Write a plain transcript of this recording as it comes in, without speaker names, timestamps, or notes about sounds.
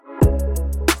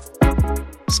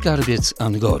Skarbiec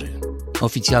Angory.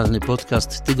 Oficjalny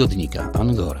podcast tygodnika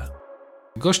Angora.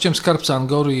 Gościem Skarbca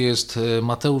Angory jest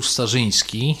Mateusz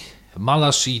Starzyński,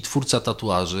 malarz i twórca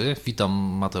tatuaży. Witam,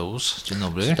 Mateusz, dzień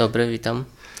dobry. Dzień dobry, witam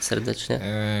serdecznie.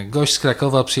 Gość z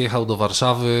Krakowa przyjechał do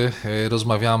Warszawy,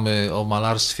 rozmawiamy o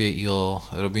malarstwie i o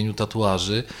robieniu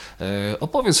tatuaży.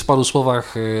 Opowiedz w paru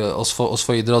słowach o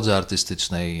swojej drodze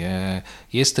artystycznej.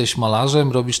 Jesteś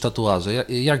malarzem, robisz tatuaże.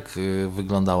 Jak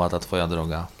wyglądała ta twoja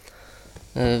droga?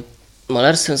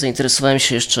 Malarstwem zainteresowałem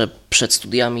się jeszcze przed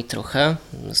studiami trochę.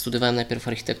 Studiowałem najpierw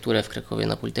architekturę w Krakowie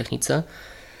na Politechnice.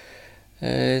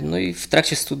 No i w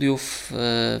trakcie studiów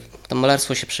tam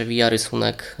malarstwo się przewija,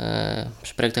 rysunek.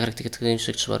 Przy projektach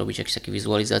architektonicznych trzeba robić jakieś takie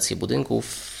wizualizacje budynków,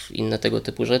 inne tego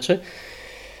typu rzeczy.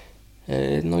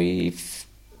 No i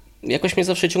jakoś mnie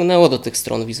zawsze ciągnęło do tych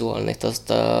stron wizualnych.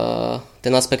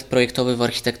 Ten aspekt projektowy w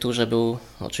architekturze był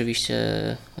oczywiście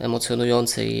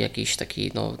emocjonujący i jakiś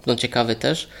taki ciekawy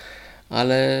też,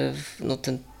 ale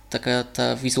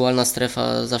ta wizualna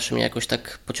strefa zawsze mnie jakoś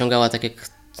tak pociągała, tak jak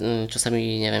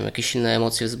czasami, nie wiem, jakieś silne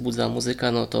emocje wzbudza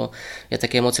muzyka, no to ja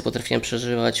takie emocje potrafiłem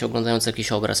przeżywać oglądając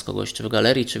jakiś obraz kogoś, czy w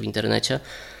galerii, czy w internecie.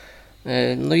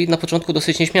 No i na początku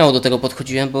dosyć nieśmiało do tego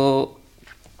podchodziłem, bo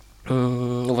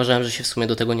uważałem, że się w sumie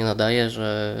do tego nie nadaje,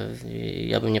 że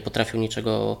ja bym nie potrafił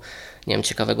niczego, nie wiem,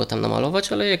 ciekawego tam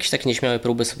namalować, ale jakieś takie nieśmiałe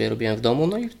próby sobie robiłem w domu,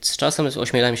 no i z czasem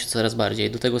ośmielałem się coraz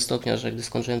bardziej, do tego stopnia, że gdy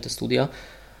skończyłem te studia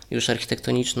już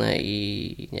architektoniczne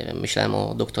i nie wiem, myślałem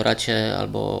o doktoracie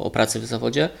albo o pracy w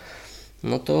zawodzie,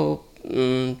 no to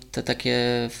te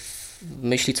takie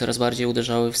myśli coraz bardziej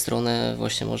uderzały w stronę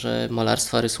właśnie może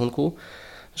malarstwa, rysunku,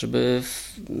 żeby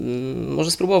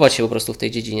może spróbować się po prostu w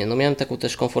tej dziedzinie. No miałem taką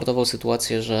też komfortową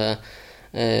sytuację, że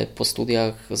po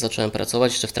studiach zacząłem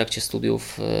pracować, jeszcze w trakcie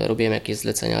studiów robiłem jakieś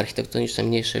zlecenia architektoniczne,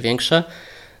 mniejsze, większe.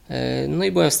 No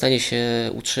i byłem w stanie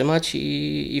się utrzymać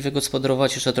i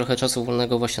wygospodarować jeszcze trochę czasu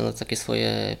wolnego właśnie na takie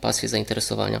swoje pasje,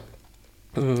 zainteresowania.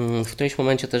 W którymś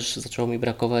momencie też zaczęło mi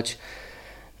brakować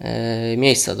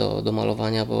miejsca do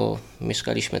malowania, bo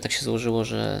mieszkaliśmy, tak się złożyło,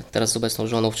 że teraz z obecną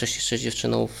żoną, wcześniej jeszcze z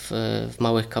dziewczyną w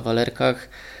małych kawalerkach,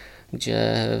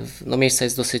 gdzie miejsca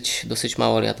jest dosyć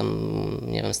mało, ale ja tam,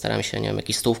 nie wiem, starałem się, nie wiem,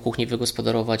 jakiś stół w kuchni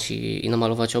wygospodarować i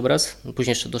namalować obraz.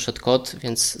 Później jeszcze doszedł kot,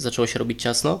 więc zaczęło się robić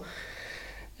ciasno.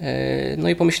 No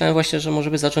i pomyślałem właśnie, że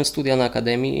może by zacząć studia na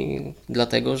akademii,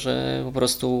 dlatego że po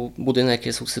prostu budynek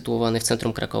jest usytuowany w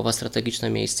centrum Krakowa, strategiczne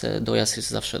miejsce, dojazd jest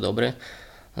zawsze dobry.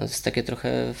 To jest takie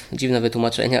trochę dziwne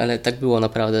wytłumaczenie, ale tak było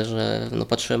naprawdę, że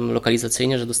patrzyłem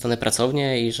lokalizacyjnie, że dostanę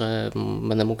pracownię i że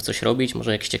będę mógł coś robić,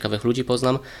 może jakichś ciekawych ludzi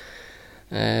poznam.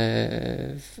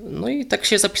 No i tak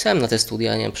się zapisałem na te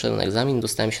studia, nie wiem, przyszedłem na egzamin,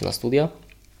 dostałem się na studia.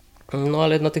 No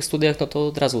ale na tych studiach to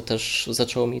od razu też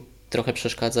zaczęło mi trochę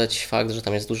przeszkadzać fakt, że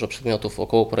tam jest dużo przedmiotów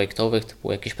okołoprojektowych,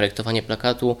 typu jakieś projektowanie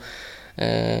plakatu,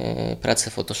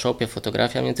 pracę w Photoshopie,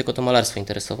 fotografia. Mnie tylko to malarstwo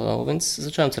interesowało, więc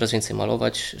zacząłem coraz więcej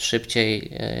malować,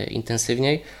 szybciej,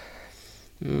 intensywniej.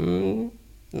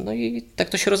 No i tak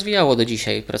to się rozwijało do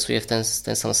dzisiaj. Pracuję w ten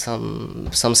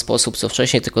sam sposób co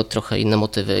wcześniej, tylko trochę inne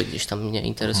motywy gdzieś tam mnie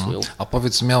interesują. A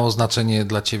powiedz, miało znaczenie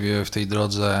dla Ciebie w tej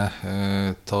drodze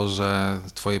to, że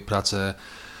Twoje prace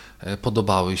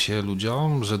podobały się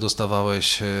ludziom, że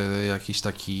dostawałeś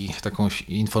taką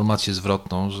informację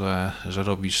zwrotną, że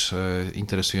robisz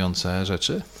interesujące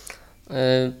rzeczy?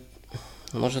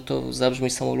 Może to zabrzmi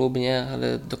samolubnie,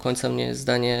 ale do końca mnie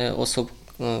zdanie osób,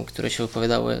 które się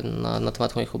wypowiadały na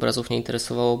temat moich obrazów, nie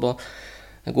interesowało, bo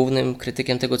głównym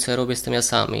krytykiem tego, co ja robię, jestem ja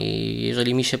sam i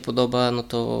jeżeli mi się podoba, no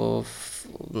to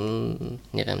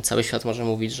nie wiem, cały świat może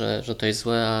mówić, że to jest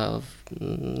złe, a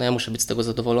ja muszę być z tego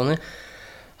zadowolony.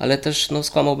 Ale też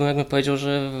skłamałbym, jakbym powiedział,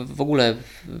 że w ogóle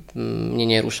mnie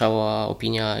nie ruszała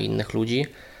opinia innych ludzi.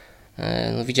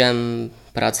 Widziałem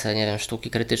pracę, nie wiem, sztuki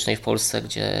krytycznej w Polsce,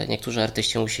 gdzie niektórzy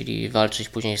artyści musieli walczyć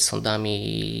później z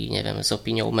sądami i, nie wiem, z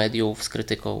opinią mediów, z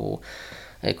krytyką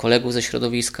kolegów ze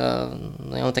środowiska.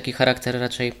 Ja mam taki charakter,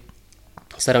 raczej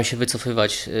staram się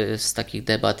wycofywać z takich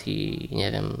debat i,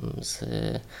 nie wiem, z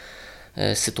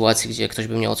sytuacji, gdzie ktoś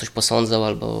by mnie o coś posądzał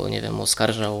albo, nie wiem,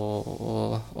 oskarżał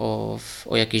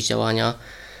o jakieś działania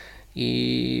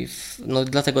i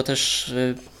dlatego też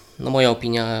moja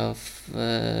opinia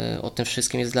o tym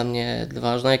wszystkim jest dla mnie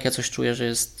ważna. Jak ja coś czuję, że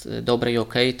jest dobre i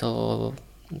okej,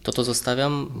 to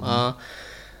zostawiam, a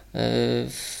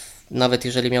nawet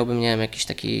jeżeli miałbym, nie wiem, jakiś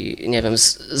taki, nie wiem,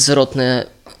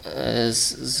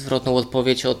 zwrotną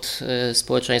odpowiedź od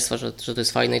społeczeństwa, że to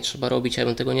jest fajne i trzeba robić, a ja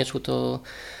bym tego nie czuł,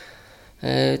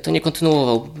 to nie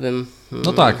kontynuowałbym.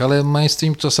 No tak, ale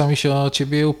mainstream czasami się o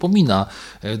ciebie upomina.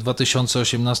 W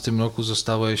 2018 roku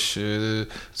zostałeś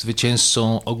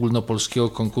zwycięzcą ogólnopolskiego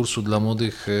konkursu dla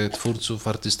młodych twórców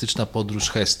Artystyczna Podróż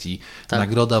Hestii. Tak.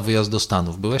 Nagroda Wyjazd do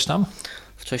Stanów. Byłeś tam?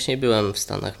 Wcześniej byłem w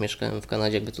Stanach, mieszkałem w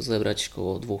Kanadzie, jakby to zebrać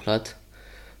około 2 lat.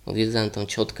 Odwiedzałem tą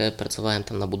ciotkę, pracowałem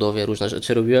tam na budowie, różne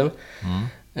rzeczy robiłem.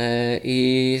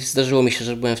 I zdarzyło mi się,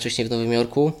 że byłem wcześniej w Nowym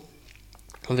Jorku.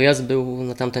 Wyjazd był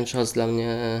na tamten czas dla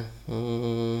mnie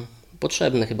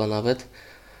potrzebny chyba nawet,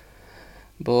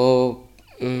 bo...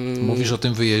 Mówisz o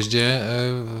tym wyjeździe?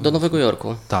 Do Nowego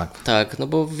Jorku. Tak. Tak, no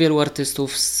bo wielu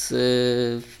artystów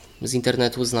z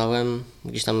internetu znałem,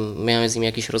 gdzieś tam miałem z nimi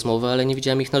jakieś rozmowy, ale nie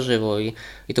widziałem ich na żywo i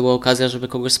to była okazja, żeby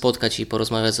kogoś spotkać i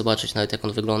porozmawiać, zobaczyć nawet jak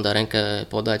on wygląda, rękę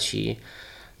podać i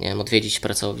nie wiem, odwiedzić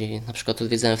pracownię. Na przykład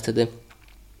odwiedzałem wtedy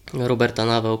Roberta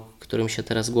Nawę, o którym się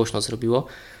teraz głośno zrobiło.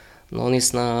 No on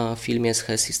jest na filmie z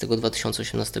Hesji z tego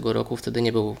 2018 roku, wtedy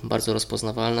nie był bardzo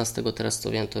rozpoznawalny, z tego teraz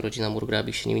co wiem, to rodzina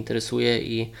Murgrabich się nim interesuje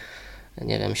i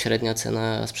nie wiem, średnia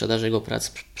cena sprzedaży jego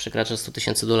prac przekracza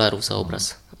 $100,000 za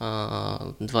obraz, a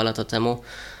 2 lata temu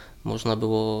można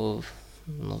było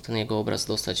ten jego obraz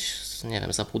dostać, nie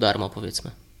wiem, za pół darmo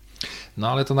powiedzmy. No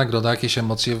ale ta nagroda jakieś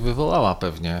emocje wywołała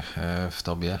pewnie w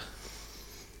tobie.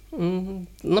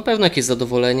 Na pewno jakieś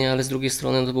zadowolenie, ale z drugiej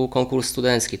strony to był konkurs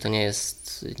studencki, to nie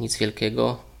jest nic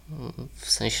wielkiego,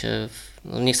 w sensie,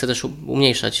 no nie chcę też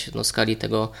umniejszać skali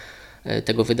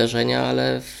tego wydarzenia,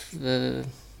 ale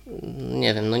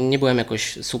nie wiem, no nie byłem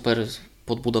jakoś super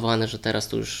podbudowany, że teraz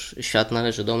to już świat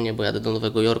należy do mnie, bo jadę do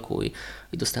Nowego Jorku i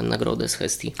dostałem nagrodę z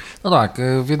Hestii. No tak,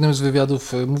 w jednym z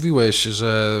wywiadów mówiłeś,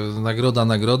 że nagroda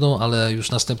nagrodą, ale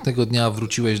już następnego dnia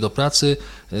wróciłeś do pracy,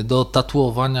 do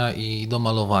tatuowania i do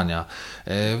malowania.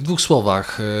 W 2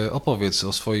 słowach opowiedz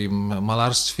o swoim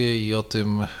malarstwie i o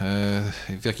tym,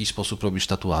 w jaki sposób robisz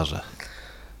tatuaże.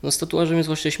 No z tatuażem jest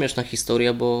właśnie śmieszna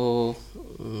historia, bo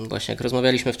właśnie jak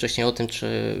rozmawialiśmy wcześniej o tym,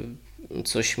 czy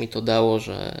coś mi to dało,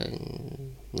 że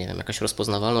nie wiem, jakaś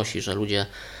rozpoznawalność i że ludzie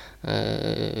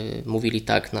mówili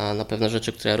tak na pewne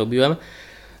rzeczy, które ja robiłem,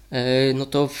 no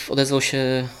to odezwał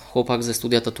się chłopak ze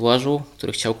studia tatuażu,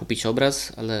 który chciał kupić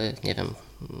obraz, ale nie wiem,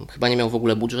 chyba nie miał w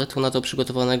ogóle budżetu na to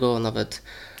przygotowanego, nawet...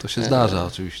 To się zdarza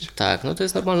oczywiście. Tak, no to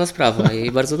jest normalna sprawa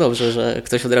i bardzo dobrze, że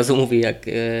ktoś od razu mówi jak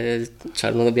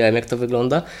czarno na białym, jak to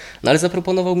wygląda, no ale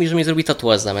zaproponował mi, że mi zrobi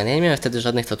tatuaż w zamian. Ja nie miałem wtedy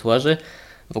żadnych tatuaży,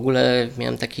 w ogóle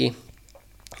miałem taki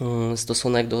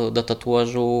stosunek do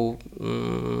tatuażu,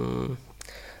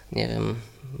 nie wiem,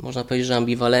 można powiedzieć, że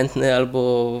ambiwalentny,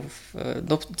 albo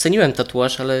no, ceniłem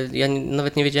tatuaż, ale ja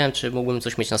nawet nie wiedziałem, czy mógłbym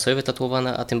coś mieć na sobie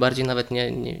wytatuowane, a tym bardziej nawet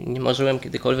nie marzyłem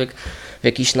kiedykolwiek w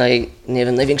jakichś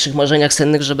największych marzeniach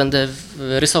sennych, że będę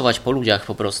rysować po ludziach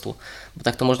po prostu, bo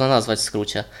tak to można nazwać w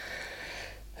skrócie.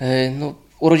 No,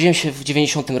 urodziłem się w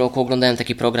 90 roku, oglądałem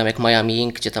taki program jak Miami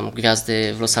Ink, gdzie tam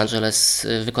gwiazdy w Los Angeles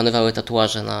wykonywały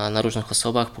tatuaże na różnych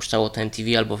osobach, puszczało to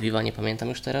MTV albo Viva, nie pamiętam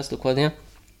już teraz dokładnie.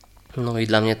 No i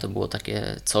dla mnie to było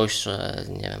takie coś, że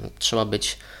nie wiem, trzeba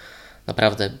być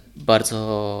naprawdę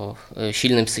bardzo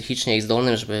silnym psychicznie i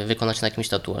zdolnym, żeby wykonać na jakimś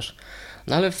tatuaż.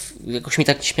 No ale jakoś mi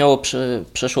tak śmiało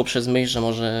przeszło przez myśl, że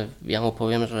może ja mu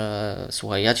powiem, że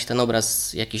słuchaj, ja ci ten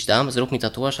obraz jakiś dam, zrób mi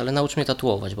tatuaż, ale naucz mnie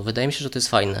tatuować, bo wydaje mi się, że to jest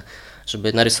fajne,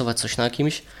 żeby narysować coś na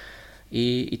kimś.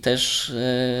 I też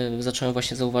zacząłem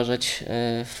właśnie zauważać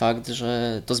fakt,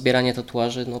 że to zbieranie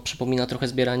tatuaży przypomina trochę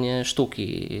zbieranie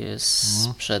sztuki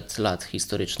sprzed lat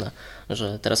historyczne,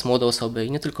 że teraz młode osoby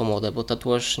i nie tylko młode, bo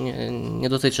tatuaż nie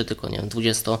dotyczy tylko, nie wiem,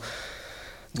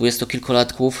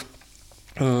 20-kilkolatków.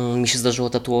 Mi się zdarzyło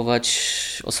tatuować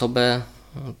osobę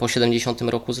po 70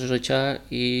 roku z życia,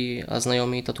 a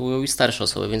znajomi tatuują i starsze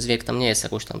osoby, więc wiek tam nie jest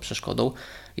jakąś tam przeszkodą.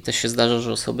 I też się zdarza,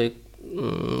 że osoby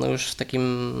już w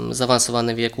takim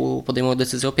zaawansowanym wieku podejmują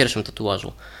decyzję o pierwszym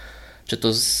tatuażu. Czy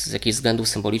to z jakichś względów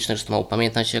symbolicznych, że to ma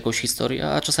upamiętać jakąś historię,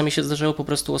 a czasami się zdarzają po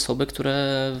prostu osoby, które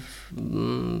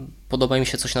podoba im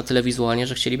się coś na tyle wizualnie,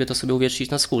 że chcieliby to sobie uwiecznić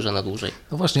na skórze na dłużej.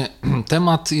 No właśnie,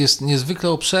 temat jest niezwykle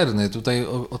obszerny. Tutaj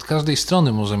od każdej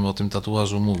strony możemy o tym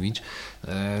tatuażu mówić.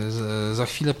 Za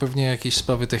chwilę pewnie jakieś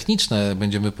sprawy techniczne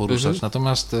będziemy poruszać.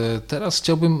 Natomiast teraz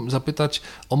chciałbym zapytać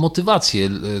o motywację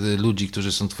ludzi,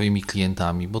 którzy są twoimi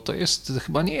klientami, bo to jest,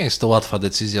 chyba nie jest to łatwa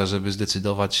decyzja, żeby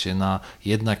zdecydować się na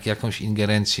jednak jakąś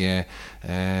ingerencję,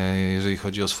 jeżeli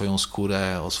chodzi o swoją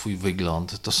skórę, o swój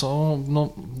wygląd. To są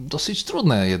dosyć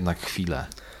trudne jednak chwile.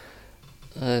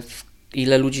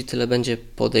 Ile ludzi, tyle będzie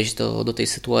podejść do tej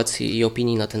sytuacji i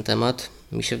opinii na ten temat.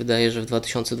 Mi się wydaje, że w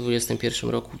 2021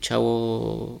 roku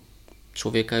ciało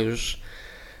człowieka już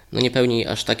nie pełni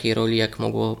aż takiej roli, jak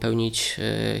mogło pełnić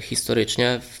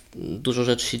historycznie. Dużo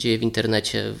rzeczy się dzieje w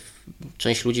internecie.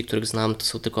 Część ludzi, których znam, to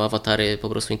są tylko awatary po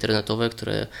prostu internetowe,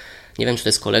 które nie wiem, czy to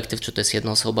jest kolektyw, czy to jest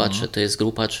jedna osoba, czy to jest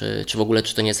grupa, czy w ogóle,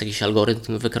 czy to nie jest jakiś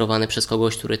algorytm wykreowany przez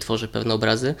kogoś, który tworzy pewne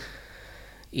obrazy.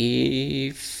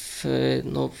 I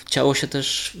ciało się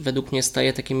też według mnie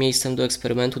staje takim miejscem do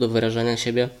eksperymentu, do wyrażania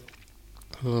siebie.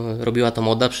 Robiła to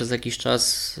moda przez jakiś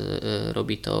czas,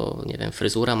 robi to, nie wiem,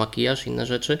 fryzura, makijaż, inne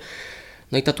rzeczy.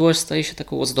 No i tatuaż staje się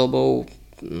taką ozdobą,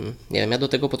 nie wiem, ja do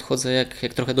tego podchodzę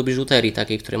jak trochę do biżuterii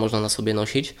takiej, które można na sobie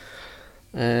nosić,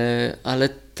 ale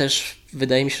też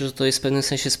wydaje mi się, że to jest w pewnym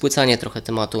sensie spłycanie trochę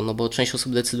tematu, no bo część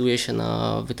osób decyduje się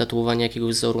na wytatuowanie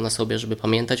jakiegoś wzoru na sobie, żeby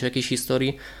pamiętać o jakiejś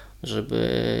historii,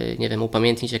 żeby, nie wiem,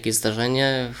 upamiętnić jakieś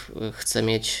zdarzenie,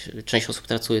 część osób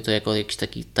traktuje to jako jakiś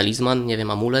taki talizman, nie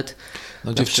wiem, amulet.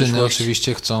 No dziewczyny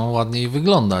oczywiście chcą ładniej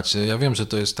wyglądać. Ja wiem, że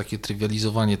to jest takie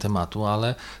trywializowanie tematu,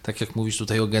 ale tak jak mówisz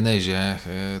tutaj o genezie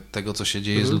tego, co się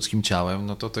dzieje z ludzkim ciałem,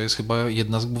 no to jest chyba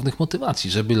jedna z głównych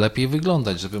motywacji, żeby lepiej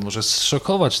wyglądać, żeby może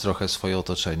zszokować trochę swoje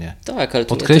otoczenie. Tak, ale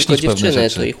to nie tylko dziewczyny,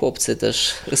 to i chłopcy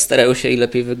też starają się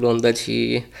lepiej wyglądać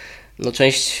i no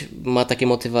część ma takie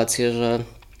motywacje, że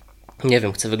nie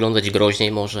wiem, chce wyglądać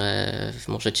groźniej, może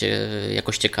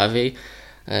jakoś ciekawiej,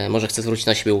 może chce zwrócić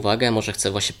na siebie uwagę, może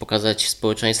chce właśnie pokazać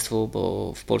społeczeństwu,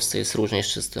 bo w Polsce jest różnie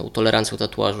jeszcze z tą tolerancją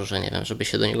tatuażu, że nie wiem, żeby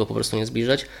się do niego po prostu nie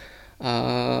zbliżać,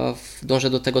 a dążę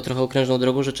do tego trochę okrężną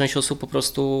drogą, że część osób po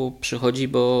prostu przychodzi,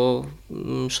 bo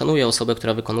szanuje osobę,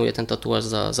 która wykonuje ten tatuaż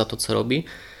za to, co robi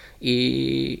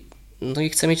i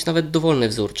chce mieć nawet dowolny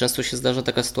wzór. Często się zdarza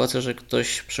taka sytuacja, że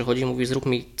ktoś przychodzi i mówi: zrób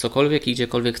mi cokolwiek i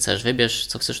gdziekolwiek chcesz, wybierz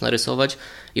co chcesz narysować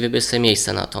i wybierz sobie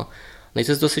miejsce na to. No i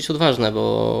to jest dosyć odważne,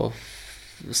 bo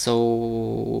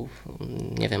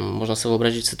nie wiem, można sobie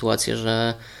wyobrazić sytuację,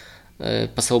 że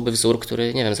pasowałoby wzór,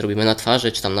 który, nie wiem, zrobimy na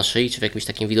twarzy, czy tam na szyi, czy w jakimś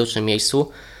takim widocznym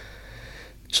miejscu.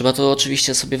 Trzeba to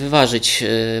oczywiście sobie wyważyć,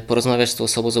 porozmawiać z tą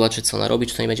osobą, zobaczyć, co ona robi,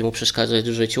 czy to nie będzie mu przeszkadzać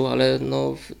w życiu, ale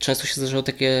często się zdarzają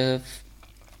takie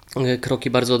kroki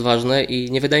bardzo odważne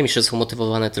i nie wydaje mi się, że są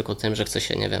motywowane tylko tym, że chce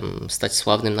się, nie wiem, stać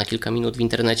sławnym na kilka minut w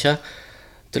internecie,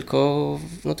 tylko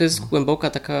to jest głęboka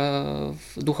taka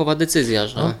duchowa decyzja,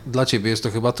 że... No, dla Ciebie jest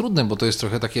to chyba trudne, bo to jest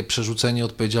trochę takie przerzucenie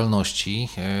odpowiedzialności,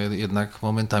 jednak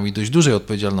momentami dość dużej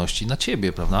odpowiedzialności na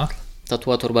Ciebie, prawda?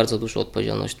 Tatuator bardzo dużą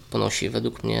odpowiedzialność ponosi.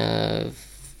 Według mnie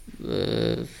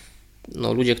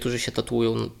ludzie, którzy się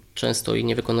tatuują często i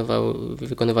nie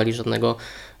wykonywali żadnego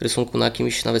rysunku na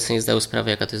kimś, nawet sobie nie zdają sprawy,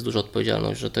 jaka to jest duża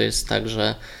odpowiedzialność, że to jest tak,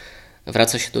 że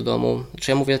wraca się do domu.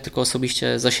 Czy ja mówię tylko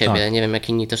osobiście za siebie, tak. Nie wiem, jak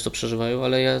inni też to przeżywają,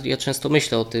 ale ja często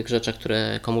myślę o tych rzeczach,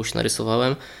 które komuś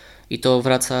narysowałem i to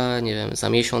wraca, nie wiem, za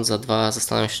miesiąc, za 2,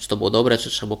 zastanawiam się, czy to było dobre, czy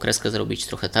trzeba było kreskę zrobić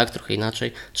trochę tak, trochę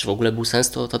inaczej, czy w ogóle był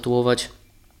sens to tatuować.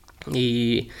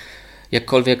 I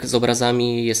jakkolwiek z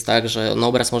obrazami jest tak, że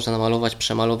obraz można namalować,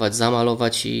 przemalować,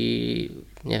 zamalować i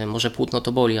nie wiem, może płótno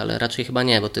to boli, ale raczej chyba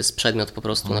nie, bo to jest przedmiot po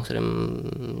prostu, na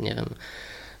którym, nie wiem,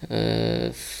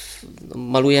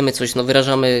 malujemy coś,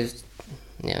 wyrażamy,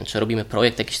 nie wiem, czy robimy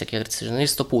projekt jakiś taki artystyczny,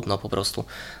 jest to płótno po prostu.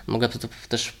 Mogę to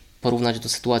też porównać do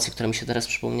sytuacji, która mi się teraz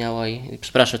przypomniała i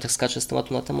przepraszam, tak skaczę z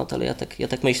tematu na temat, ale ja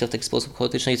tak myślę w taki sposób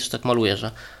chaotyczny i też tak maluję, że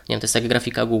nie wiem, to jest jak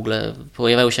grafika Google,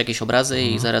 pojawiają się jakieś obrazy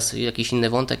i zaraz jakiś inny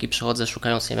wątek i przychodzę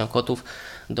szukając, nie wiem, kotów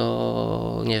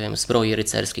do, nie wiem, zbroi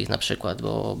rycerskich na przykład,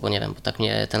 bo nie wiem, bo tak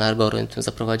mnie ten algorytm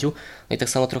zaprowadził. No i tak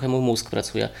samo trochę mój mózg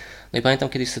pracuje. No i pamiętam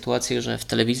kiedyś sytuację, że w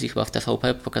telewizji, chyba w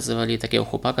TVP, pokazywali takiego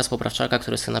chłopaka z Poprawczaka,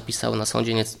 który sobie napisał na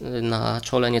sądzie na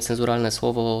czole niecenzuralne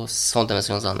słowo z sądem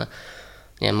związane.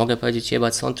 Nie wiem, mogę powiedzieć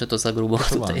jebać sąd, czy to za grubo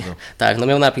tutaj? Tak,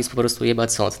 miał napis po prostu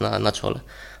jebać sąd na czole.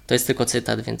 To jest tylko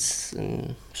cytat, więc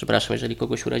przepraszam, jeżeli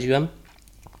kogoś uraziłem.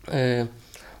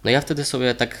 Ja wtedy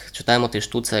sobie tak czytałem o tej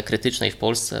sztuce krytycznej w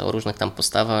Polsce, o różnych tam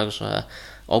postawach, że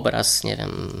obraz, nie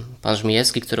wiem, pan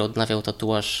Żmijewski, który odnawiał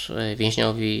tatuaż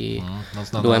więźniowi,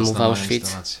 byłem mu w Auschwitz.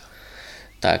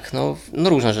 Tak,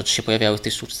 różne rzeczy się pojawiały w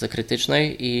tej sztuce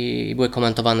krytycznej i były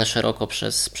komentowane szeroko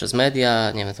przez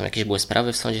media, nie wiem, tam jakieś były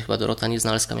sprawy w sądzie, chyba Dorota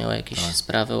Nieznalska miała jakieś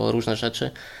sprawy o różne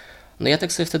rzeczy. Ja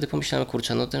tak sobie wtedy pomyślałem,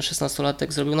 kurczę, ten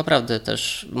 16-latek zrobił naprawdę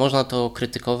też, można to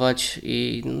krytykować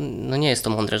i nie jest to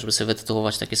mądre, żeby sobie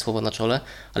wytytułować takie słowo na czole,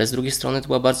 ale z drugiej strony to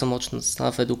była bardzo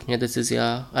mocna według mnie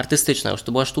decyzja artystyczna, już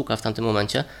to była sztuka w tamtym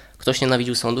momencie. Ktoś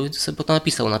nienawidził sądu i sobie to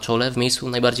napisał na czole, w miejscu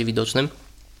najbardziej widocznym.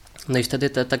 I wtedy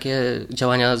te takie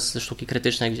działania ze sztuki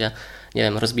krytycznej, gdzie, nie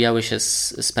wiem, rozbijały się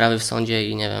sprawy w sądzie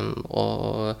i, nie wiem,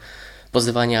 o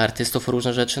pozywanie artystów o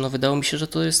różne rzeczy, wydało mi się, że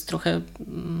to jest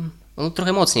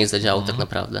trochę mocniej zadziałało tak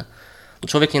naprawdę.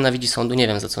 Człowiek nienawidzi sądu, nie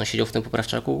wiem, za co on siedział w tym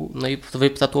Poprawczaku, i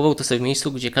wytatuował to sobie w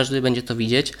miejscu, gdzie każdy będzie to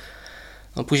widzieć.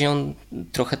 No później on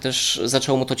trochę też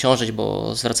zaczęło mu to ciążyć,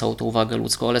 bo zwracało to uwagę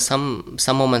ludzką, ale sam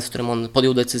moment, w którym on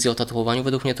podjął decyzję o tatuowaniu,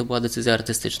 według mnie to była decyzja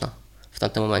artystyczna w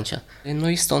tamtym momencie. No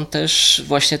i stąd też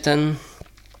właśnie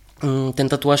ten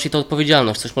tatuaż i ta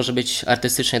odpowiedzialność. Coś może być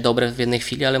artystycznie dobre w jednej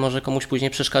chwili, ale może komuś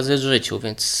później przeszkadzać w życiu,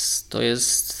 więc to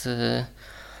jest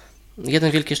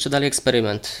jeden wielki jeszcze dalej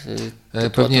eksperyment.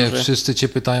 Pewnie wszyscy Cię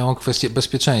pytają o kwestię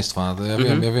bezpieczeństwa.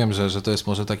 Ja wiem, że to jest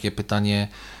może takie pytanie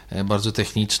bardzo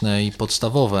techniczne i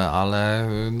podstawowe, ale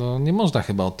no, nie można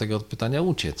chyba od tego pytania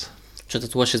uciec. Czy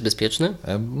tatuaż jest bezpieczny?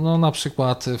 No na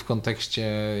przykład w kontekście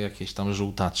jakiejś tam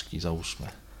żółtaczki, załóżmy.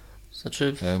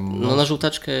 Znaczy, no na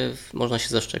żółtaczkę można się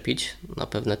zaszczepić, na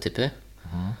pewne typy.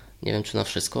 Nie wiem, czy na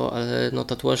wszystko, ale no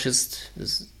tatuaż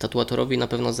tatuatorowi na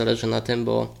pewno zależy na tym,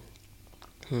 bo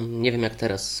nie wiem jak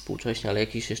teraz współcześnie, ale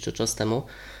jakiś jeszcze czas temu,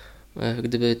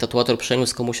 gdyby tatuator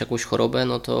przeniósł komuś jakąś chorobę,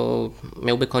 no to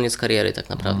miałby koniec kariery tak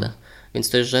naprawdę. Więc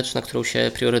to jest rzecz, na którą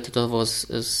się priorytetowo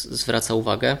zwraca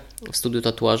uwagę w studiu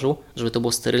tatuażu, żeby to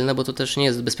było sterylne, bo to też nie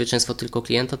jest bezpieczeństwo tylko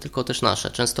klienta, tylko też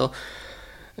nasze. Często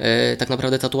tak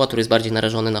naprawdę tatuator jest bardziej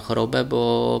narażony na chorobę,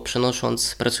 bo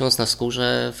pracując na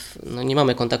skórze, no nie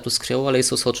mamy kontaktu z krwią, ale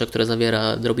jest osocze, które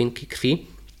zawiera drobinki krwi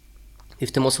i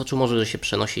w tym osoczu może się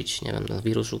przenosić, nie wiem,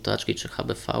 wirus żółtaczki, czy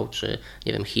HBV, czy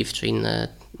nie wiem, HIV, czy inne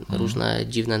różne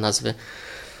dziwne nazwy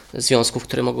związków,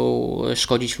 które mogą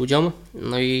szkodzić ludziom.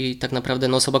 No i tak naprawdę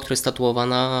no, osoba, która jest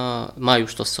tatuowana, ma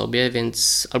już to w sobie,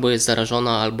 więc albo jest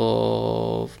zarażona,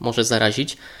 albo może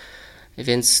zarazić.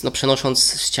 Więc no, przenosząc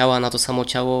z ciała na to samo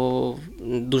ciało,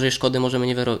 dużej szkody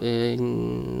możemy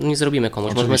nie zrobimy komuś,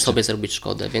 oczywiście. Możemy sobie zrobić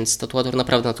szkodę, więc tatuator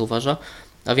naprawdę na to uważa,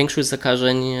 a większość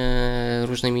zakażeń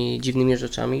różnymi dziwnymi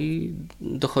rzeczami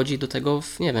dochodzi do tego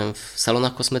w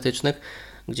salonach kosmetycznych,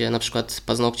 gdzie na przykład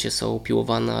paznokcie są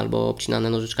piłowane albo obcinane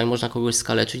nożyczkami, można kogoś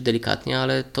skaleczyć delikatnie,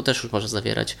 ale to też już może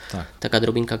zawierać taka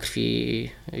drobinka krwi,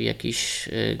 jakiś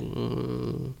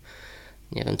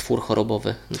nie wiem, twór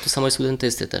chorobowy. No to samo jest u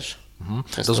dentysty też.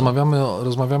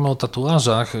 Rozmawiamy o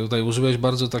tatuażach. Tutaj użyłeś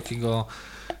bardzo takiego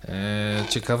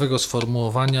ciekawego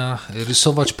sformułowania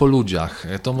rysować po ludziach.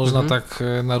 To można tak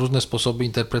na różne sposoby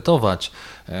interpretować.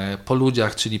 Po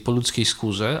ludziach, czyli po ludzkiej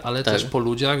skórze, ale też po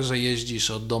ludziach, że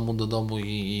jeździsz od domu do domu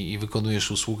i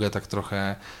wykonujesz usługę tak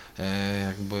trochę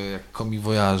jakby jak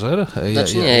komiwojażer.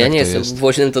 Znaczy ja nie jestem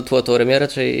woźnym tatuatorem, ja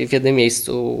raczej w jednym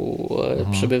miejscu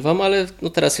przebywam, ale no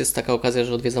teraz jest taka okazja,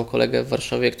 że odwiedzam kolegę w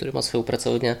Warszawie, który ma swoją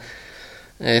pracownię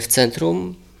w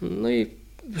centrum. No i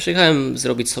przyjechałem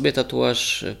zrobić sobie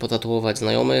tatuaż, potatuować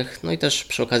znajomych, no i też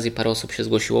przy okazji parę osób się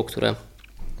zgłosiło, które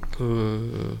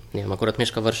nie wiem, akurat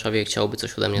mieszka w Warszawie i chciałoby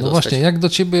coś ode mnie dostać. No właśnie, jak do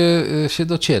Ciebie się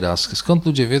dociera? Skąd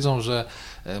ludzie wiedzą, że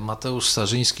Mateusz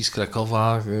Sarzyński z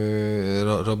Krakowa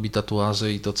robi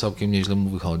tatuaże i to całkiem nieźle mu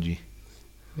wychodzi?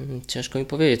 Ciężko mi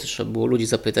powiedzieć, to trzeba było ludzi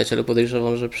zapytać, ale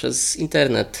podejrzewam, że przez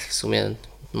internet, w sumie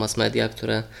mass media,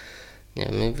 które nie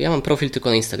wiem, ja mam profil tylko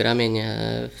na Instagramie,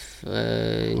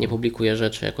 nie publikuję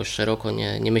rzeczy jakoś szeroko,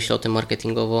 nie myślę o tym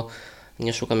marketingowo,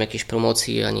 nie szukam jakiejś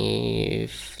promocji ani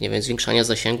nie wiem, zwiększania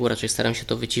zasięgu, raczej staram się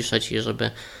to wyciszać,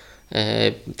 żeby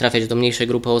trafiać do mniejszej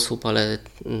grupy osób, ale...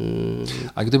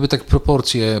 A gdyby tak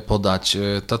proporcje podać,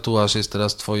 tatuaż jest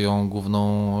teraz Twoją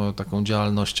główną taką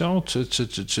działalnością, czy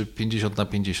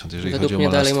 50/50, jeżeli chodzi o malarstwo? Według mnie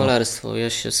dalej malarstwo, ja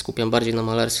się skupiam bardziej na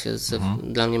malarstwie,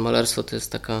 dla mnie malarstwo to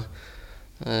jest taka...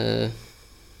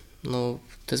 No,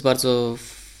 to jest bardzo,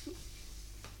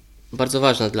 bardzo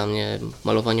ważne dla mnie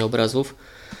malowanie obrazów.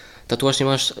 Tatuaż nie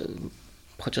masz,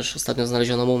 chociaż ostatnio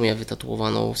znaleziono mumię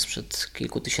wytatuowaną sprzed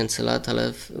kilku tysięcy lat,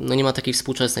 ale no nie ma takiej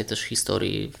współczesnej też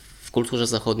historii w kulturze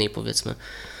zachodniej, powiedzmy.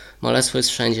 Malarstwo jest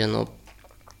wszędzie, no,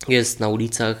 jest na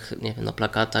ulicach, nie wiem, na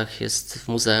plakatach, jest w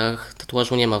muzeach.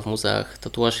 Tatuażu nie ma w muzeach.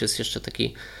 Tatuaż jest jeszcze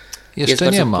taki... Jeszcze jest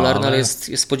bardzo nie ma, popularny, ale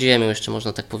jest podziemią jeszcze,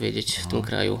 można tak powiedzieć, w tym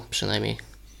kraju przynajmniej.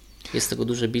 Jest tego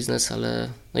duży biznes, ale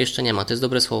no jeszcze nie ma. To jest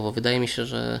dobre słowo. Wydaje mi się,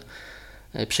 że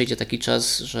przyjdzie taki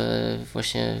czas, że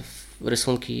właśnie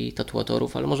rysunki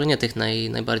tatuatorów, ale może nie tych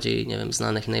najbardziej, nie wiem,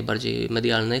 znanych i najbardziej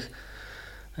medialnych,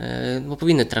 bo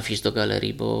powinny trafić do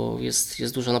galerii, bo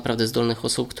jest dużo naprawdę zdolnych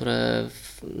osób,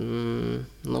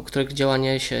 których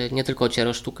działanie się nie tylko ociera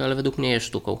o sztukę, ale według mnie jest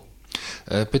sztuką.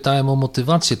 Pytałem o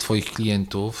motywację Twoich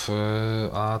klientów,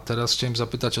 a teraz chciałem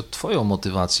zapytać o Twoją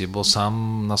motywację, bo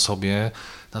sam na sobie,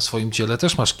 na swoim ciele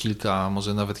też masz kilka,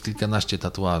 może nawet kilkanaście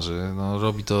tatuaży.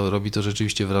 No, robi to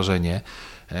rzeczywiście wrażenie.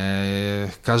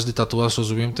 Każdy tatuaż,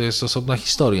 rozumiem, to jest osobna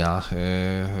historia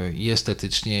i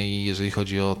estetycznie, i jeżeli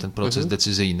chodzi o ten proces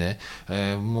decyzyjny.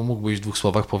 Mógłbyś w 2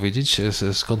 słowach powiedzieć,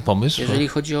 skąd pomysł? Jeżeli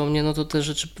chodzi o mnie, no to te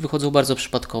rzeczy wychodzą bardzo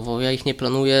przypadkowo. Ja ich nie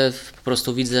planuję, po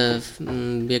prostu widzę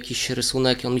jakiś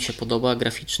rysunek i on mi się podoba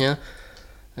graficznie.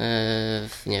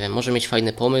 nie wiem, może mieć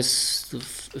fajny pomysł,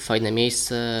 fajne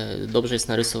miejsce, dobrze jest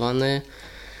narysowany.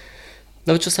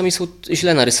 Nawet czasami są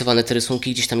źle narysowane te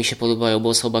rysunki, gdzieś tam mi się podobają, bo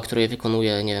osoba, która je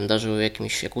wykonuje, nie wiem, darzy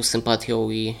jakąś sympatią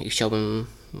i chciałbym,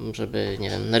 żeby, nie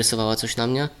wiem, narysowała coś na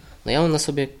mnie. No ja mam na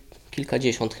sobie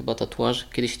kilkadziesiąt chyba tatuaży.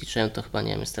 Kiedyś liczyłem, to chyba,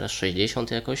 nie wiem, jest teraz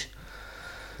 60 jakoś.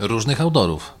 Różnych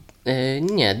autorów?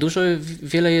 Nie,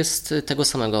 wiele jest tego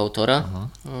samego autora,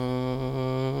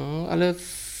 ale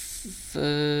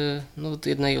od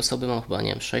jednej osoby mam chyba, nie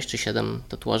wiem, 6 czy 7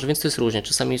 tatuaży, więc to jest różnie.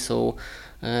 Czasami są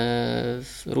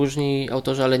różni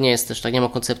autorzy, ale nie jest też tak, nie ma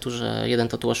konceptu, że jeden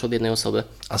tatuaż od jednej osoby.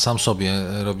 A sam sobie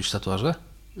robisz tatuaże?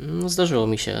 No, zdarzyło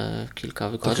mi się kilka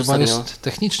wykonać. To chyba jest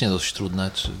technicznie dość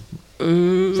trudne, czy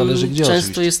zależy gdzie Często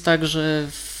oczywiście. jest tak, że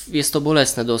jest to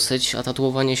bolesne dosyć, a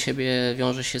tatuowanie siebie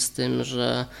wiąże się z tym,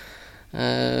 że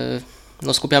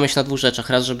skupiamy się na dwóch rzeczach.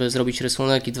 Raz, żeby zrobić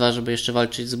rysunek i dwa, żeby jeszcze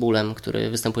walczyć z bólem, który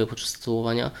występuje podczas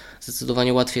tatuowania.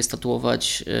 Zdecydowanie łatwiej jest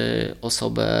tatuować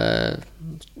osobę,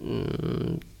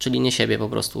 czyli nie siebie, po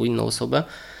prostu inną osobę,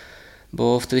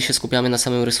 bo wtedy się skupiamy na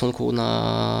samym rysunku,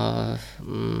 na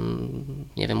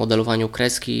nie wiem, modelowaniu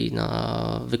kreski,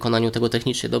 na wykonaniu tego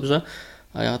technicznie dobrze,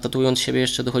 a tatuując siebie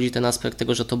jeszcze dochodzi ten aspekt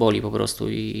tego, że to boli po prostu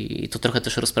i to trochę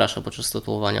też rozprasza podczas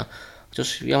tatuowania.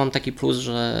 Chociaż ja mam taki plus,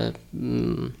 że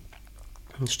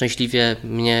szczęśliwie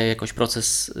mnie jakoś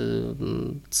proces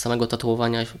samego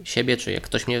tatuowania siebie, czy jak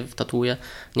ktoś mnie tatuuje,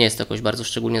 nie jest to jakoś bardzo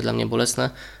szczególnie dla mnie bolesne,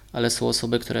 ale są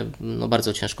osoby, które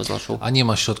bardzo ciężko znoszą. A nie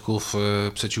ma środków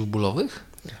przeciwbólowych?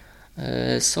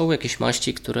 Są jakieś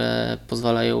maści, które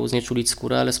pozwalają znieczulić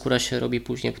skórę, ale skóra się robi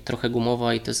później trochę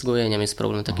gumowa i to z gojeniem jest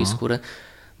problem takiej skóry,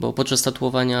 bo podczas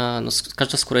tatuowania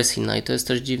każda skóra jest inna i to jest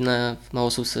też dziwne, mało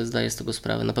osób sobie zdaje z tego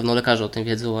sprawę. Na pewno lekarze o tym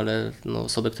wiedzą, ale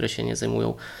osoby, które się nie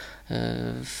zajmują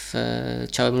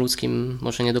ciałem ludzkim,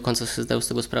 może nie do końca sobie zdają z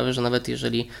tego sprawę, że nawet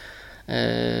jeżeli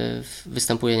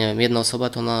występuje, nie wiem, jedna osoba,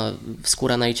 to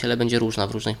skóra na jej ciele będzie różna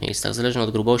w różnych miejscach, zależnie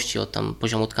od grubości, od tam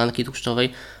poziomu tkanki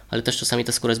tłuszczowej, ale też czasami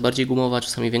ta skóra jest bardziej gumowa,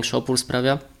 czasami większy opór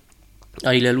sprawia,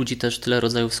 a ile ludzi też tyle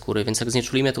rodzajów skóry, więc jak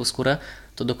znieczulimy tą skórę,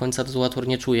 to do końca tatuator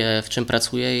nie czuje, w czym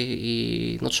pracuje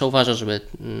i trzeba uważać, żeby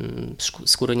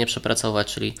skóry nie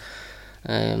przepracować, czyli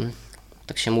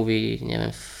tak się mówi, nie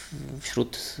wiem,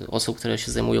 wśród osób, które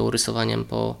się zajmują rysowaniem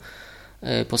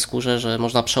po skórze, że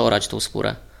można przeorać tą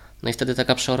skórę. No i wtedy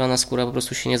taka przeorana skóra po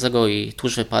prostu się nie zagoi,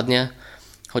 tłuszcz wypadnie,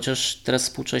 chociaż teraz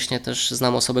współcześnie też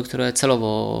znam osoby, które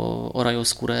celowo orają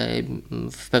skórę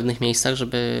w pewnych miejscach,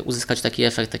 żeby uzyskać taki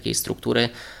efekt, takiej struktury,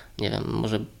 nie wiem,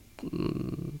 może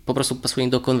po prostu pasuje im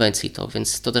do konwencji to,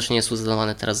 więc to też nie jest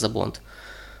uznawane teraz za błąd.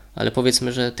 Ale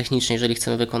powiedzmy, że technicznie, jeżeli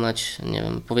chcemy wykonać, nie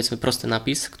wiem, powiedzmy prosty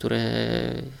napis, który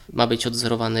ma być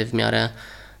odwzorowany w miarę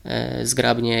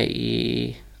zgrabnie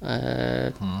i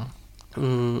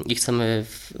chcemy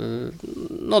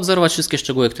odwzorować wszystkie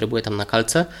szczegóły, które były tam na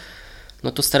kalce,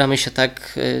 no to staramy się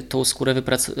tak tą skórę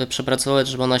przepracować,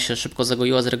 żeby ona się szybko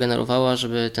zagoiła, zregenerowała,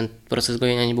 żeby ten proces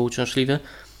gojenia nie był uciążliwy.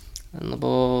 No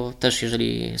bo też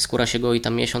jeżeli skóra się goi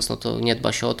tam miesiąc, no to nie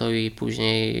dba się o to i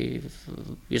później,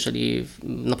 jeżeli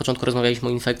na początku rozmawialiśmy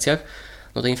o infekcjach,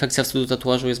 no to infekcja w studiu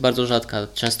tatuażu jest bardzo rzadka.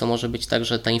 Często może być tak,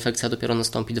 że ta infekcja dopiero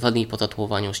nastąpi 2 dni po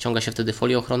tatuowaniu. Ściąga się wtedy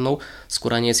folię ochronną,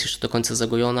 skóra nie jest jeszcze do końca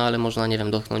zagojona, ale można, nie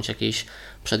wiem, dotknąć jakiegoś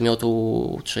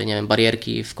przedmiotu, czy nie wiem,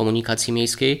 barierki w komunikacji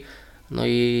miejskiej. No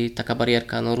i taka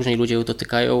barierka, różni ludzie ją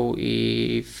dotykają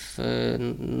i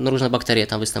różne bakterie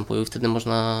tam występują. Wtedy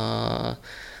można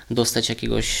dostać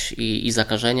jakiegoś i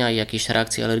zakażenia, i jakiejś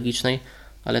reakcji alergicznej,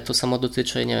 ale to samo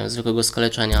dotyczy, nie wiem, zwykłego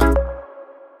skaleczenia.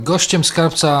 Gościem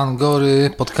Skarbca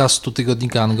Angory, podcastu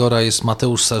Tygodnika Angora jest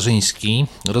Mateusz Sarzyński.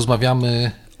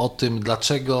 Rozmawiamy o tym,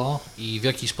 dlaczego i w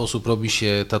jaki sposób robi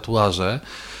się tatuaże.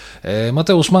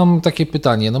 Mateusz, mam takie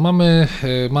pytanie.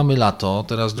 Mamy lato,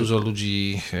 teraz dużo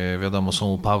ludzi, wiadomo,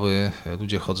 są upały,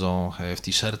 ludzie chodzą w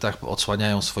t-shirtach,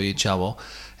 odsłaniają swoje ciało.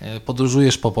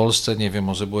 Podróżujesz po Polsce, nie wiem,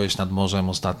 może byłeś nad morzem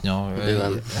ostatnio.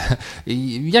 Byłem.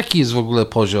 Jaki jest w ogóle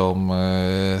poziom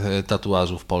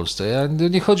tatuażu w Polsce?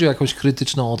 Nie chodzi o jakąś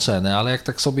krytyczną ocenę, ale jak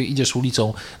tak sobie idziesz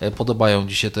ulicą, podobają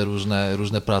Ci się te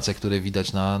różne prace, które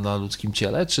widać na ludzkim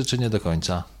ciele, czy nie do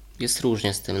końca? Jest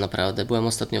różnie z tym naprawdę. Byłem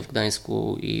ostatnio w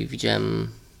Gdańsku i widziałem,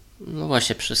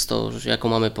 właśnie przez to, że jaką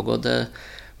mamy pogodę,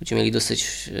 ludzie mieli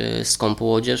dosyć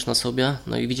skąpą odzież na sobie,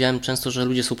 no i widziałem często, że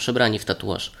ludzie są przebrani w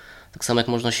tatuaż. Tak samo jak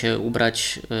można się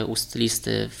ubrać u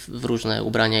stylisty w różne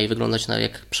ubrania i wyglądać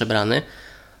jak przebrany,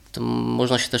 to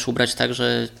można się też ubrać tak,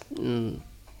 że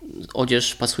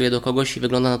odzież pasuje do kogoś i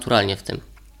wygląda naturalnie w tym.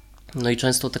 No i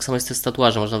często tak samo jest z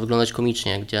tatuażem, można wyglądać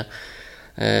komicznie, gdzie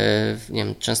Nie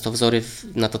wiem, często wzory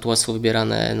na tatuaż są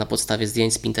wybierane na podstawie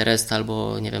zdjęć z Pinteresta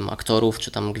albo, nie wiem, aktorów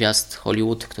czy tam gwiazd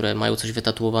Hollywood, które mają coś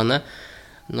wytatuowane.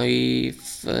 No i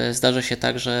zdarza się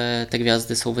tak, że te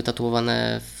gwiazdy są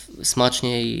wytatuowane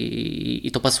smacznie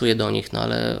i to pasuje do nich, no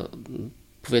ale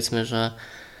powiedzmy, że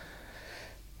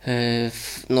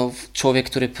no, człowiek,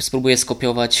 który spróbuje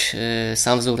skopiować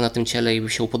sam wzór na tym ciele i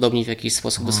się upodobnić w jakiś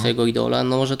sposób do swojego idola,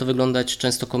 no może to wyglądać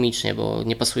często komicznie, bo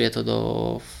nie pasuje to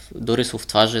do rysów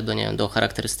twarzy, nie wiem, do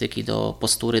charakterystyki, do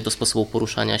postury, do sposobu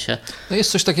poruszania się. No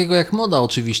jest coś takiego jak moda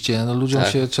oczywiście. No, ludziom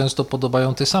Tak. się często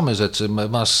podobają te same rzeczy.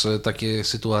 Masz takie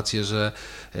sytuacje, że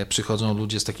przychodzą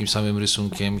ludzie z takim samym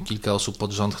rysunkiem, kilka osób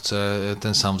pod rząd chce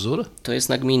ten sam wzór? To jest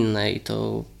nagminne i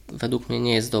to według mnie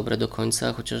nie jest dobre do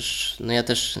końca, chociaż no ja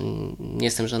też nie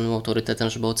jestem żadnym autorytetem,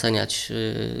 żeby oceniać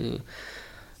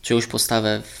czyjąś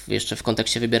postawę jeszcze w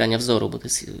kontekście wybierania wzoru, bo to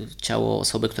jest ciało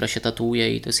osoby, która się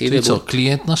tatuuje i to jest jej Czyli wybór. co,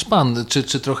 klient nasz pan?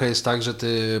 Czy trochę jest tak, że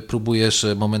ty próbujesz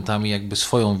momentami jakby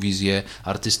swoją wizję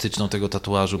artystyczną tego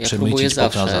tatuażu przemycić,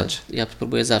 pokazać? Ja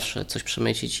próbuję zawsze coś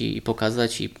przemycić i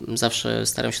pokazać i zawsze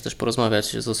staram się też porozmawiać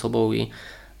z osobą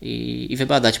i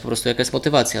wybadać po prostu jaka jest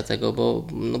motywacja tego,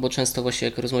 bo często właśnie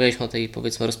jak rozmawialiśmy o tej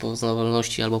powiedzmy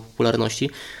rozpoznawalności albo popularności,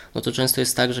 no to często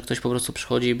jest tak, że ktoś po prostu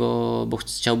przychodzi, bo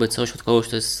chciałby coś od kogoś,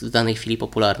 kto jest w danej chwili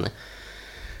popularny.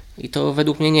 I to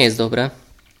według mnie nie jest dobre,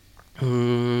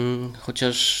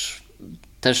 chociaż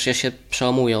też ja się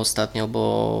przełamuję ostatnio,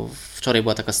 bo wczoraj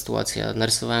była taka sytuacja,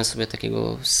 narysowałem sobie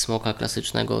takiego smoka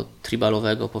klasycznego,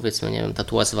 tribalowego, powiedzmy, nie wiem,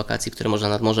 tatuaż z wakacji, który można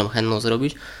nad Morzem Henną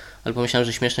zrobić, ale pomyślałem,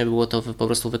 że śmieszne by było to po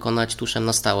prostu wykonać tuszem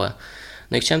na stałe.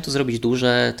 No i chciałem to zrobić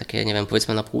duże, takie, nie wiem,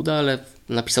 powiedzmy na pół, ale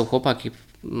napisał chłopak i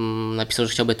napisał,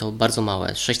 że chciałby to bardzo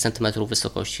małe, 6 cm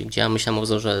wysokości, gdzie ja myślałem o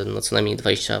wzorze no co najmniej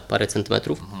 20 parę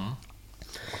centymetrów.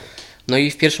 No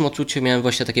i w pierwszym odczuciu miałem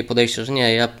właśnie takie podejście, że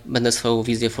nie, ja będę swoją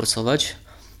wizję forsować,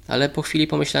 ale po chwili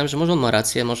pomyślałem, że może on ma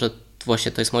rację, może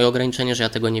właśnie to jest moje ograniczenie, że ja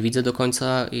tego nie widzę do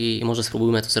końca i może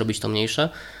spróbujmy to zrobić to mniejsze.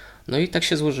 No i tak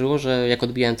się złożyło, że jak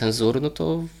odbijałem ten wzór, no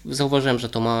to zauważyłem, że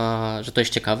to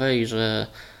jest ciekawe i że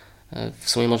w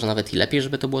sumie może nawet i lepiej,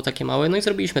 żeby to było takie małe. No i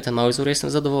zrobiliśmy ten mały wzór, jestem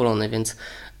zadowolony, więc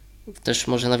też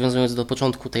może nawiązując do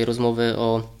początku tej rozmowy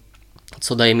o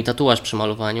co daje mi tatuaż przy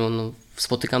malowaniu, no,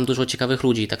 spotykam dużo ciekawych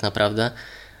ludzi tak naprawdę,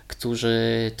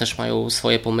 którzy też mają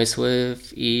swoje pomysły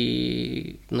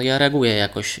i no ja reaguję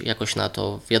jakoś na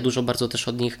to. Ja dużo bardzo też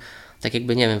od nich tak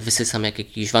jakby, nie wiem, wysysam jak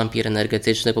jakiś wampir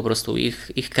energetyczny, po prostu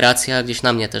ich kreacja gdzieś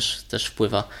na mnie też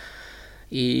wpływa.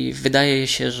 I wydaje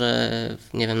się, że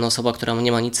nie wiem, no osoba, która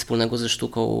nie ma nic wspólnego ze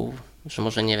sztuką, że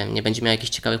może nie wiem, nie będzie miała jakichś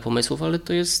ciekawych pomysłów, ale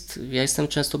ja jestem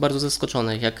często bardzo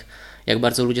zaskoczony, jak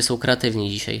bardzo ludzie są kreatywni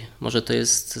dzisiaj. Może to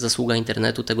jest zasługa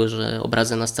internetu, tego, że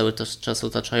obrazy nas cały czas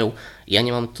otaczają. Ja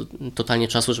nie mam totalnie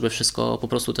czasu, żeby wszystko po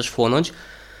prostu też wchłonąć.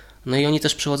 No i oni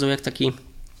też przychodzą jak taki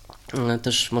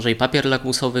też może i papier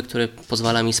lakmusowy, który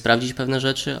pozwala mi sprawdzić pewne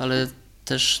rzeczy, ale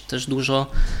też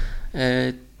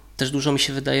dużo mi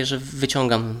się wydaje, że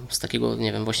wyciągam z takiego,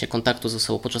 nie wiem, właśnie kontaktu ze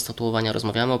sobą podczas tatuowania,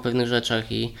 rozmawiamy o pewnych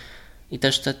rzeczach i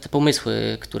też te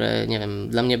pomysły, które, nie wiem,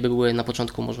 dla mnie były na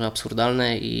początku może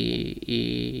absurdalne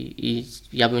i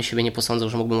ja bym siebie nie posądzał,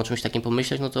 że mógłbym o czymś takim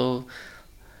pomyśleć, no to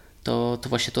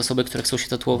właśnie te osoby, które chcą się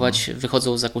tatuować,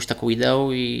 wychodzą z jakąś taką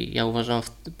ideą i ja uważam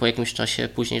po jakimś czasie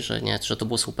później, że nie, że to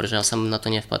było super, że ja sam na to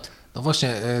nie wpadł. No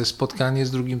właśnie, spotkanie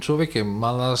z drugim człowiekiem.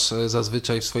 Malarz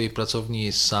zazwyczaj w swojej pracowni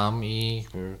jest sam i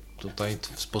tutaj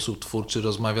w sposób twórczy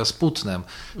rozmawia z płótnem.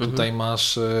 Tutaj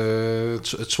masz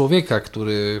człowieka,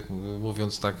 który,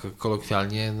 mówiąc tak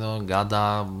kolokwialnie, no,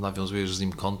 gada, nawiązujesz z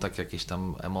nim kontakt, jakieś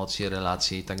tam emocje,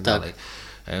 relacje i tak dalej.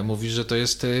 Mówisz, że to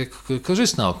jest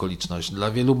korzystna okoliczność.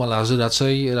 Dla wielu malarzy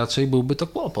raczej byłby to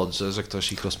kłopot, że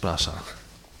ktoś ich rozprasza.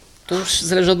 To już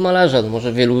zależy od malarza.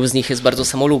 Może wielu z nich jest bardzo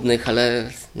samolubnych,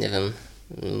 ale nie wiem,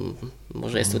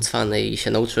 może jestem cwany i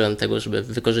się nauczyłem tego, żeby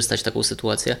wykorzystać taką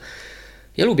sytuację.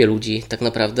 Ja lubię ludzi tak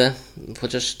naprawdę,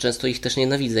 chociaż często ich też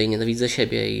nienawidzę i nienawidzę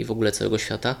siebie i w ogóle całego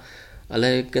świata,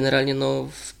 ale generalnie no,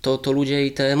 to ludzie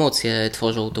i te emocje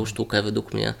tworzą tą sztukę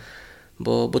według mnie,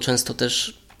 bo często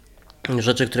też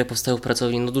rzeczy, które powstają w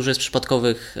pracowni, no dużo jest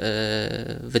przypadkowych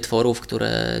wytworów,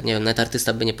 które, nie wiem, nawet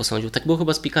artysta by nie posądził. Tak było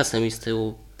chyba z Picassem i z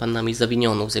tyłu Pannami z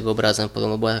Avignonu, z jego obrazem.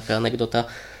 Podobno była taka anegdota,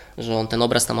 że on ten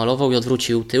obraz namalował i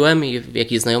odwrócił tyłem i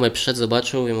jakiś znajomy przyszedł,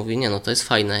 zobaczył i mówi, nie no, to jest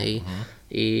fajne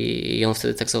i on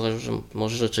wtedy tak zauważył, że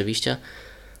może rzeczywiście.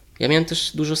 Ja miałem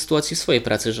też dużo sytuacji w swojej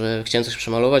pracy, że chciałem coś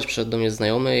przemalować, przyszedł do mnie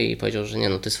znajomy i powiedział, że nie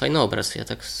no, to jest fajny obraz. Ja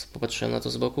tak popatrzyłem na to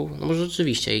z boku, no może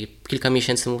rzeczywiście i kilka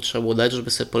miesięcy mu trzeba było dać,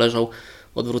 żeby sobie poleżał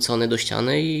odwrócony do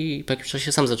ściany i po jakimś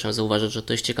czasie sam zacząłem zauważyć, że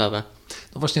to jest ciekawe.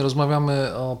 No właśnie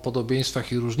rozmawiamy o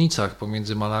podobieństwach i różnicach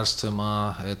pomiędzy malarstwem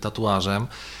a tatuażem.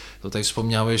 Tutaj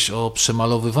wspomniałeś o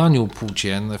przemalowywaniu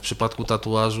płócien. W przypadku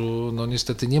tatuażu no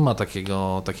niestety nie ma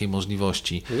takiej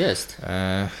możliwości. Jest.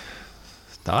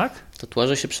 Tak?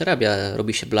 Tatuaże się przerabia,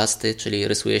 robi się blasty, czyli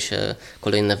rysuje się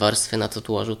kolejne warstwy na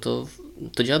tatuażu.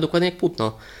 To działa dokładnie jak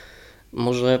płótno.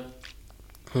 Może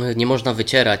nie można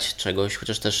wycierać czegoś,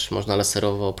 chociaż też można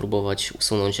laserowo próbować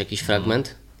usunąć jakiś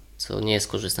fragment, co nie jest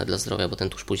korzystne dla zdrowia, bo ten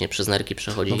tusz później przez nerki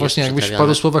przechodzi. No właśnie, jakbyś w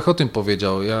paru słowach o tym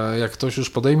powiedział. Jak ktoś już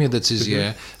podejmie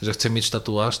decyzję, że chce mieć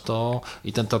tatuaż,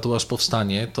 i ten tatuaż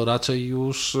powstanie, to raczej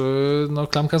już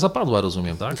klamka zapadła,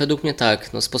 rozumiem, tak? Według mnie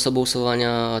tak. Sposoby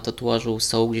usuwania tatuażu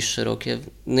są gdzieś szerokie.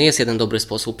 Jest jeden dobry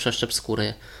sposób, przeszczep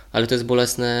skóry, ale to jest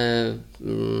bolesne,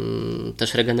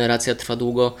 też regeneracja trwa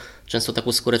długo. Często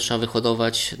taką skórę trzeba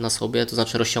wyhodować na sobie, to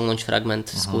znaczy rozciągnąć fragment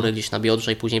skóry gdzieś na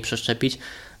biodrze i później przeszczepić,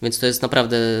 więc to jest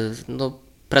naprawdę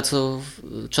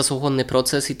czasochłonny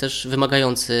proces i też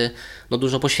wymagający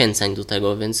dużo poświęceń do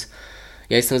tego, więc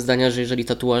ja jestem zdania, że jeżeli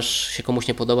tatuaż się komuś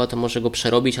nie podoba, to może go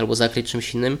przerobić albo zakryć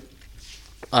czymś innym,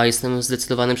 a jestem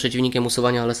zdecydowanym przeciwnikiem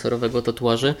usuwania laserowego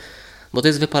tatuaży, bo to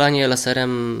jest wypalanie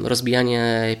laserem,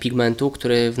 rozbijanie pigmentu,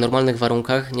 który w normalnych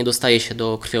warunkach nie dostaje się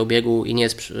do krwiobiegu i nie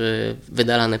jest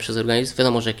wydalany przez organizm.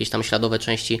 Wiadomo, że jakieś tam śladowe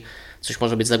części, coś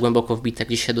może być za głęboko wbite,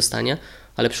 gdzieś się dostanie,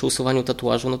 ale przy usuwaniu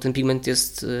tatuażu ten pigment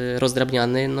jest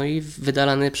rozdrabniany i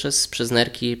wydalany przez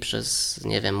nerki, przez,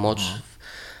 nie wiem, mocz.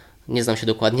 Nie znam się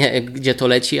dokładnie, gdzie to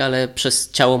leci, ale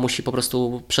przez ciało musi po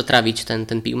prostu przetrawić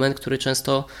ten pigment, który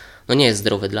często nie jest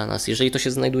zdrowy dla nas. Jeżeli to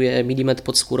się znajduje milimetr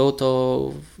pod skórą,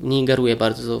 to nie ingeruje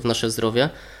bardzo w nasze zdrowie,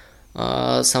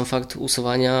 a sam fakt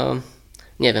usuwania,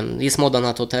 nie wiem, jest moda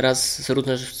na to teraz,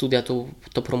 różne studia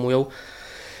to promują.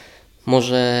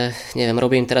 Może, nie wiem,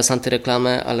 robię im teraz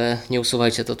antyreklamę, ale nie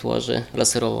usuwajcie tatuaży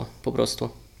laserowo, po prostu.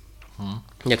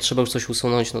 Jak trzeba już coś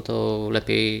usunąć, to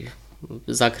lepiej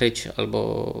zakryć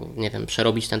albo, nie wiem,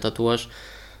 przerobić ten tatuaż,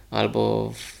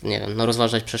 albo, nie wiem,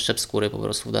 rozważać przeszczep skóry po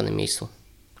prostu w danym miejscu.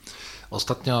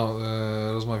 Ostatnio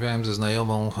rozmawiałem ze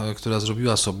znajomą, która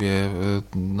zrobiła sobie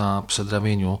na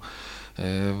przedramieniu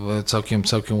całkiem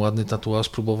ładny tatuaż.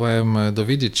 Próbowałem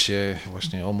dowiedzieć się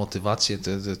właśnie o motywację,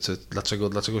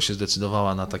 dlaczego się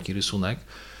zdecydowała na taki rysunek.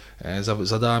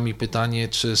 Zadała mi pytanie,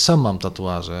 czy sam mam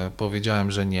tatuaże.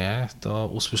 Powiedziałem, że nie. To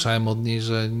usłyszałem od niej,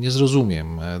 że nie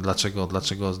zrozumiem,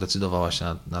 dlaczego zdecydowała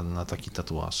się na taki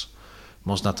tatuaż.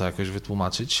 Można to jakoś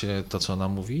wytłumaczyć, to co ona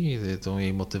mówi, tą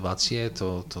jej motywację,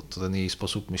 to ten jej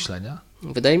sposób myślenia?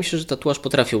 Wydaje mi się, że tatuaż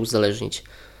potrafi uzależnić.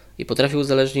 I potrafi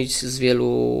uzależnić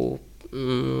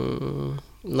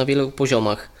na wielu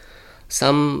poziomach.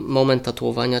 Sam moment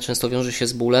tatuowania często wiąże się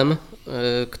z bólem,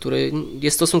 który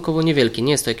jest stosunkowo niewielki.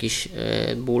 Nie jest to jakiś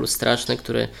ból straszny,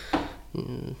 który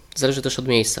zależy też od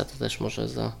miejsca. To też może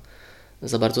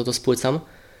za bardzo to spłycam.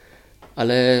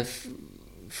 Ale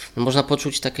można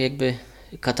poczuć takie jakby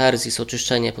katarzis,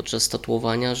 oczyszczenie podczas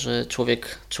tatuowania, że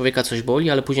człowieka coś boli,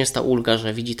 ale później jest ta ulga,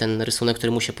 że widzi ten rysunek,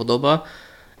 który mu się podoba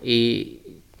i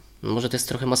może to jest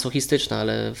trochę masochistyczne,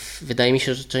 ale wydaje mi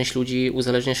się, że część ludzi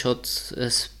uzależnia się od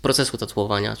procesu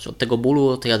tatuowania, czy od tego bólu,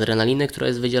 od tej adrenaliny, która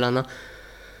jest wydzielana,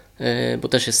 bo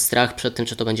też jest strach przed tym,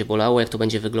 czy to będzie bolało, jak to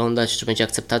będzie wyglądać, czy będzie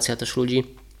akceptacja też ludzi.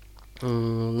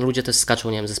 Ludzie też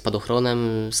skaczą, nie wiem, ze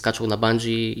spadochronem, skaczą na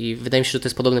bungee i wydaje mi się, że to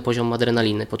jest podobny poziom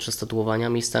adrenaliny podczas tatuowania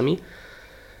miejscami.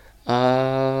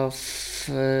 A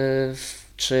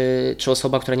czy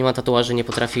osoba, która nie ma tatuaży, nie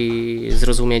potrafi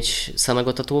zrozumieć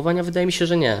samego tatuowania? Wydaje mi się,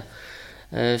 że nie.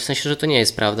 W sensie, że to nie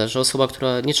jest prawda, że osoba,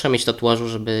 która nie trzeba mieć tatuażu,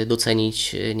 żeby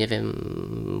docenić, nie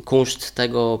wiem, kunszt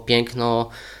tego, piękno,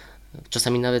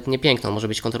 czasami nawet nie piękno, może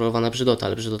być kontrolowana brzydota,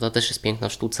 ale brzydota też jest piękna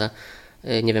w sztuce.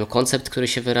 Nie wiem, koncept, który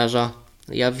się wyraża.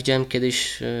 Ja widziałem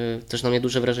kiedyś, też na mnie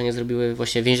duże wrażenie zrobiły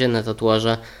właśnie więzienne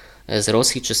tatuaże z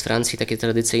Rosji czy z Francji, takie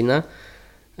tradycyjne,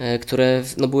 które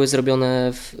były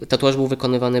zrobione, tatuaż był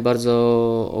wykonywany bardzo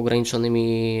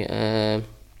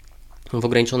w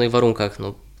ograniczonych warunkach.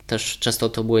 Też często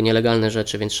to były nielegalne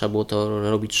rzeczy, więc trzeba było to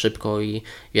robić szybko i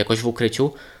jakoś w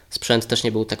ukryciu. Sprzęt też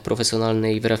nie był tak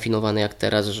profesjonalny i wyrafinowany jak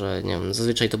teraz, że nie wiem,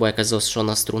 zazwyczaj to była jakaś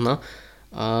zaostrzona struna,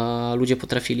 a ludzie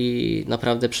potrafili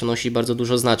naprawdę przenosić bardzo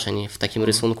dużo znaczeń w takim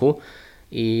rysunku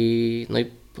i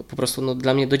po prostu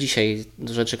dla mnie do dzisiaj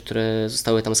rzeczy, które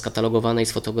zostały tam skatalogowane i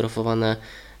sfotografowane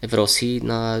w Rosji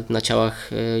na ciałach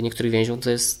niektórych więźniów, to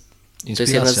jest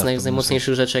jedna z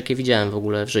najmocniejszych rzeczy, jakie widziałem w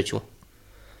ogóle w życiu.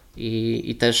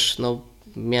 I też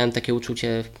miałem takie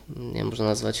uczucie, nie wiem, można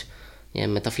nazwać, nie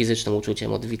wiem, metafizycznym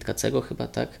uczuciem od Witkacego chyba,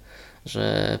 tak,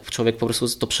 że człowiek po prostu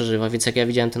to przeżywa, więc jak ja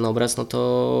widziałem ten obraz,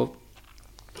 to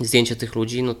zdjęcie tych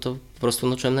ludzi, no to po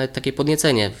prostu czułem nawet takie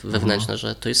podniecenie wewnętrzne,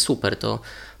 że to jest super, to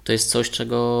jest coś,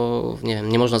 czego nie wiem,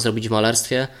 nie można zrobić w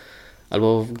malarstwie,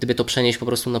 albo gdyby to przenieść po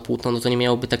prostu na płótno, no to nie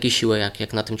miałoby takiej siły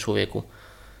jak na tym człowieku.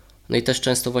 No i też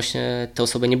często właśnie te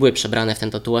osoby nie były przebrane w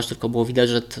ten tatuaż, tylko było widać,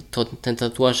 że ten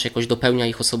tatuaż jakoś dopełnia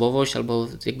ich osobowość, albo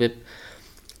jakby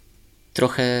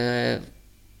trochę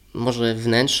może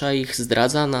wnętrza ich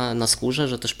zdradza na skórze,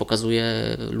 że też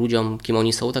pokazuje ludziom, kim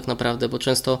oni są tak naprawdę, bo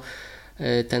często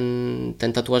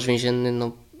ten tatuaż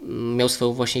więzienny miał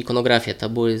swoją właśnie ikonografię, to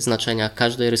były znaczenia,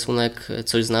 każdy rysunek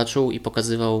coś znaczył i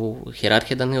pokazywał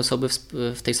hierarchię danej osoby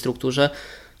w tej strukturze,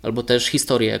 albo też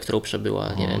historię, którą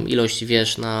przebyła. Nie wiem, ilość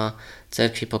wież na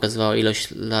cerkwi pokazywała ilość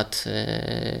lat,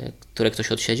 które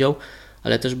ktoś odsiedział,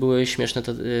 ale też były śmieszne,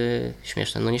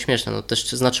 no nie śmieszne, no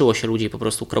też znaczyło się ludzi po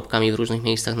prostu kropkami w różnych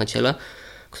miejscach na ciele,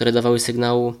 które dawały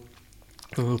sygnał,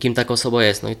 kim taka osoba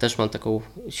jest. No i też mam taką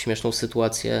śmieszną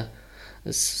sytuację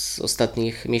z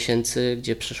ostatnich miesięcy,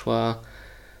 gdzie przyszła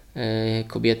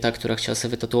kobieta, która chciała sobie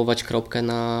wytatuować kropkę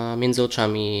między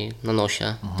oczami na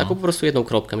nosie. Taką po prostu jedną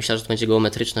kropkę. Myślała, że to będzie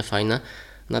geometryczne, fajne.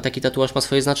 No taki tatuaż ma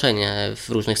swoje znaczenie w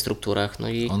różnych strukturach. No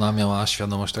i ona miała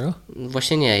świadomość tego?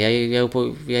 Właśnie nie.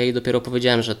 Ja jej dopiero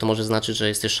powiedziałem, że to może znaczyć, że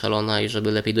jesteś szalona i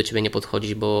żeby lepiej do ciebie nie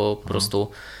podchodzić, bo po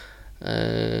prostu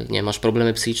nie masz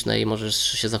problemy psychiczne i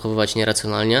możesz się zachowywać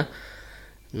nieracjonalnie.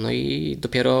 No i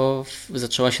dopiero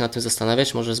zaczęła się nad tym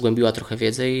zastanawiać, może zgłębiła trochę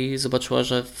wiedzę i zobaczyła,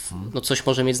 że coś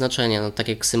może mieć znaczenie, tak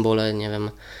jak symbole, nie wiem,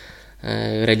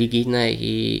 religijne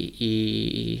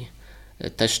i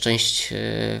też część,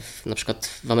 na przykład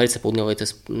w Ameryce Południowej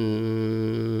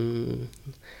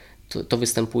to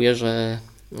występuje, że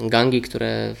gangi,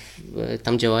 które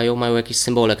tam działają, mają jakieś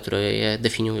symbole, które je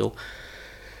definiują.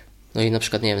 No i na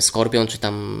przykład, nie wiem, skorpion, czy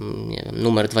tam, nie wiem,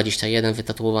 numer 21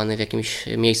 wytatuowany w jakimś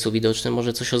miejscu widocznym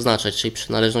może coś oznaczać, czyli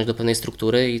przynależność do pewnej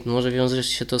struktury i może wiązać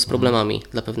się to z problemami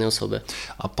dla pewnej osoby.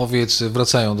 A powiedz,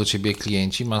 wracają do ciebie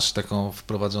klienci, masz taką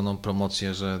wprowadzoną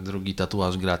promocję, że drugi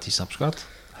tatuaż gratis na przykład?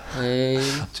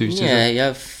 Oczywiście, nie,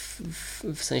 ja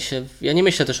w sensie, ja nie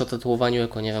myślę też o tatuowaniu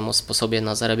jako, nie wiem, o sposobie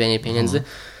na zarabianie pieniędzy.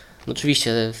 No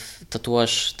oczywiście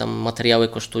tatuaż, tam materiały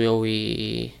kosztują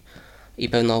i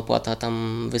pewna opłata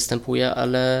tam występuje,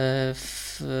 ale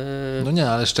no nie,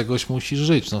 ale z czegoś musisz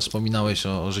żyć. No, wspominałeś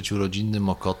o życiu rodzinnym,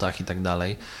 o kotach i tak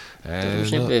dalej. To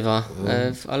różnie bywa,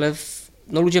 ale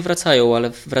ludzie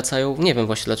wracają, nie wiem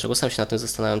właśnie dlaczego, sam się nad tym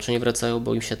zastanawiam, czy nie wracają,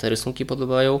 bo im się te rysunki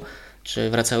podobają, czy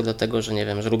wracają dlatego, że nie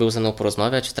wiem, że lubią ze mną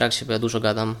porozmawiać w trakcie, bo ja dużo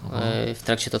gadam w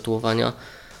trakcie tatuowania,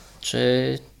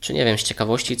 czy nie wiem, z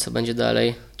ciekawości, co będzie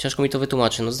dalej. Ciężko mi to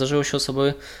wytłumaczyć. No, zdarzyło się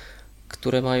osoby,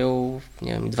 które mają,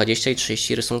 nie wiem, 20 i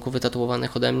 30 rysunków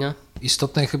wytatuowanych ode mnie.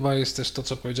 Istotne chyba jest też to,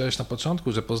 co powiedziałeś na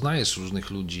początku, że poznajesz różnych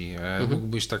ludzi.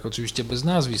 Mógłbyś tak oczywiście bez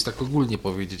nazwisk, tak ogólnie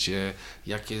powiedzieć,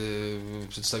 jakie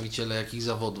przedstawiciele jakich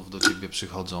zawodów do ciebie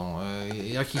przychodzą,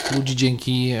 jakich ludzi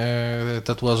dzięki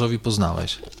tatuażowi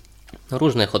poznałeś? No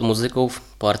różnych, od muzyków,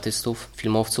 po artystów,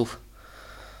 filmowców,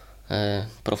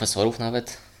 profesorów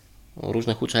nawet,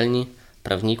 różnych uczelni,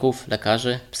 prawników,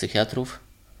 lekarzy, psychiatrów.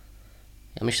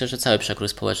 Ja myślę, że cały przekrój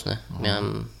społeczny.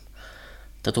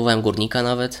 Tatuowałem górnika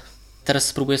nawet. Teraz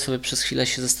spróbuję sobie przez chwilę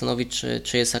się zastanowić,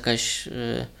 czy jest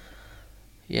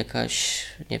jakaś,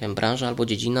 nie wiem, branża albo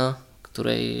dziedzina,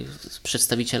 której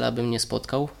przedstawiciela bym nie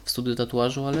spotkał w studiu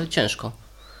tatuażu, ale ciężko.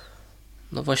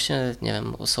 No właśnie, nie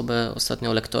wiem,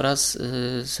 ostatnio lektora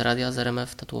z radia, z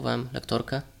RMF tatuowałem,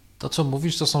 lektorkę. To, co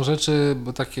mówisz, to są rzeczy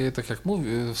takie, tak jak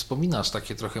wspominasz,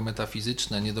 takie trochę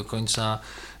metafizyczne, nie do końca,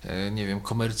 nie wiem,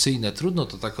 komercyjne. Trudno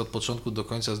to tak od początku do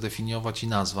końca zdefiniować i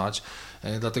nazwać.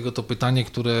 Dlatego to pytanie,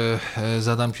 które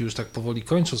zadam Ci już tak powoli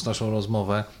kończąc naszą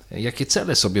rozmowę, jakie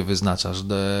cele sobie wyznaczasz?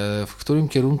 W którym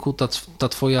kierunku ta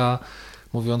Twoja,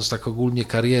 mówiąc tak ogólnie,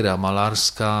 kariera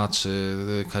malarska czy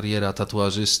kariera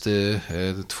tatuażysty,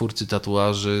 twórcy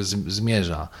tatuaży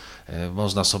zmierza?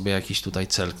 Można sobie jakiś tutaj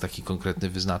cel taki konkretny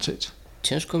wyznaczyć?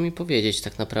 Ciężko mi powiedzieć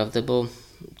tak naprawdę, bo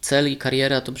cel i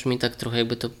kariera to brzmi tak trochę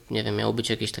jakby to, nie wiem, miało być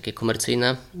jakieś takie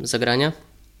komercyjne zagranie.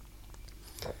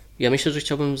 Ja myślę, że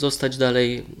chciałbym zostać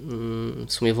dalej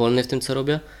w sumie wolny w tym, co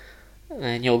robię,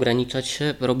 nie ograniczać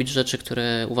się, robić rzeczy,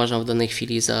 które uważam w danej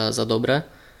chwili za dobre.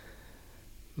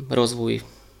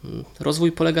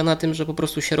 Rozwój polega na tym, że po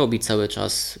prostu się robi cały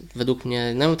czas. Według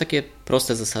mnie mam takie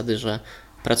proste zasady, że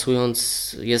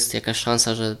pracując jest jakaś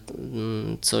szansa, że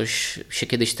coś się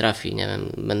kiedyś trafi, nie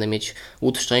wiem, będę mieć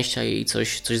łód szczęścia i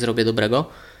coś zrobię dobrego,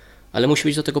 ale musi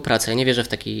być do tego praca. Ja nie wierzę w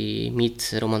taki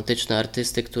mit romantyczny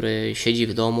artysty, który siedzi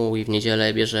w domu i w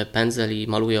niedzielę bierze pędzel i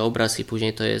maluje obraz i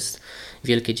później to jest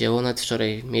wielkie dzieło. Nawet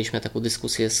wczoraj mieliśmy taką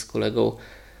dyskusję z kolegą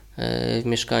w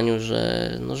mieszkaniu,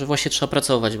 że właśnie trzeba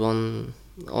pracować, bo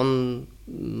on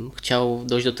chciał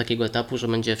dojść do takiego etapu, że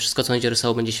wszystko, co będzie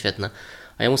rysował, będzie świetne.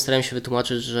 A ja mu starałem się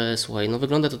wytłumaczyć, że słuchaj,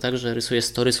 wygląda to tak, że rysuje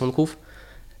 100 rysunków,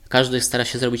 każdy stara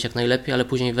się zrobić jak najlepiej, ale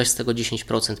później weź z tego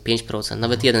 10%, 5%,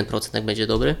 nawet 1% jak będzie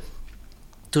dobry,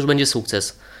 to już będzie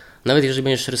sukces. Nawet jeżeli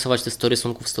będziesz rysować te 100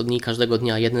 rysunków 100 dni, każdego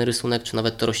dnia jeden rysunek, czy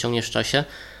nawet to rozciągniesz w czasie,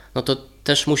 no to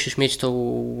też musisz mieć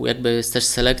tą jakby też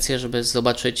selekcję, żeby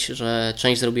zobaczyć, że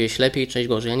część zrobiłeś lepiej, część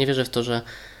gorzej. Ja nie wierzę w to, że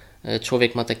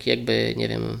człowiek ma taki jakby, nie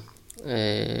wiem,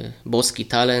 boski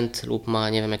talent lub ma,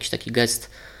 nie wiem, jakiś taki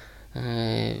gest,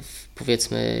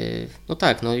 powiedzmy,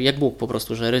 jak Bóg po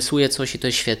prostu, że rysuje coś i to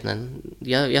jest świetne.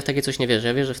 Ja takie coś nie wierzę.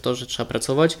 Ja wierzę w to, że trzeba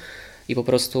pracować i po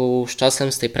prostu z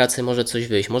czasem z tej pracy może coś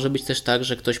wyjść. Może być też tak,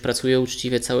 że ktoś pracuje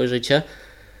uczciwie całe życie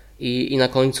i na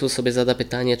końcu sobie zada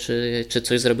pytanie, czy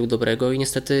coś zrobił dobrego i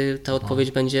niestety ta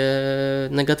odpowiedź będzie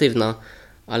negatywna.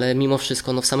 Ale mimo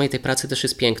wszystko w samej tej pracy też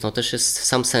jest piękno, też jest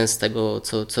sam sens tego,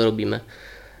 co robimy.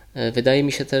 Wydaje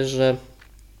mi się też,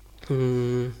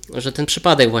 że ten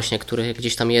przypadek właśnie, który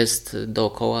gdzieś tam jest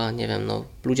dookoła, nie wiem,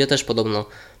 ludzie też podobno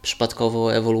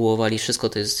przypadkowo ewoluowali, wszystko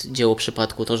to jest dzieło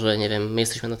przypadku, to, że nie wiem, my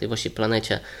jesteśmy na tej właśnie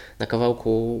planecie, na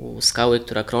kawałku skały,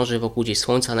 która krąży wokół gdzieś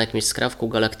Słońca, na jakimś skrawku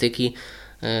galaktyki,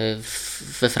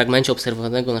 we fragmencie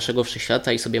obserwowanego naszego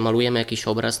wszechświata i sobie malujemy jakiś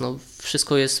obraz,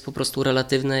 wszystko jest po prostu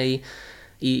relatywne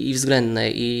i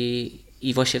względne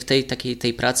i właśnie w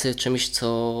tej pracy czymś,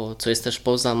 co jest też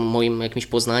poza moim jakimś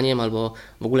poznaniem albo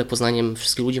w ogóle poznaniem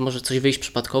wszystkich ludzi, może coś wyjść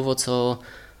przypadkowo, co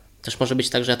też może być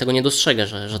tak, że ja tego nie dostrzegę,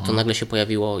 że to nagle się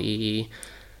pojawiło i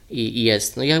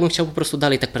jest. Ja bym chciał po prostu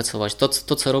dalej tak pracować.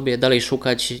 To, co robię, dalej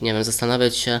szukać, nie wiem,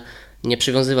 zastanawiać się, nie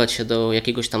przywiązywać się do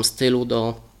jakiegoś tam stylu,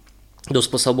 do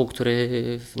sposobu, który,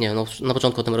 nie wiem, na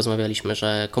początku o tym rozmawialiśmy,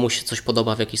 że komuś się coś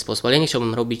podoba w jakiś sposób, ale ja nie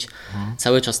chciałbym robić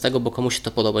cały czas tego, bo komuś się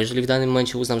to podoba. Jeżeli w danym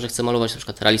momencie uznam, że chcę malować na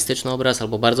przykład realistyczny obraz,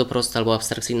 albo bardzo prosty, albo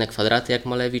abstrakcyjne kwadraty jak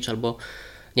Malewicz, albo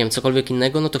nie wiem, cokolwiek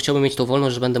innego, to chciałbym mieć tą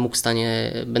wolność, że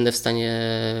będę w stanie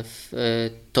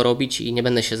to robić i nie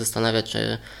będę się zastanawiać,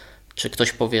 czy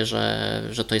ktoś powie,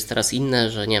 że to jest teraz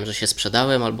inne, że nie wiem, że się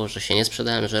sprzedałem, albo że się nie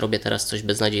sprzedałem, że robię teraz coś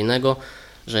beznadziejnego,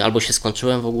 że albo się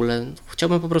skończyłem w ogóle.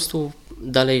 Chciałbym po prostu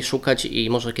dalej szukać i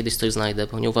może kiedyś coś znajdę,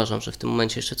 bo nie uważam, że w tym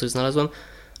momencie jeszcze coś znalazłem,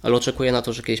 ale oczekuję na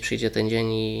to, że kiedyś przyjdzie ten dzień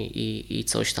i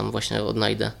coś tam właśnie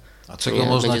odnajdę. A czego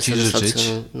można Ci życzyć?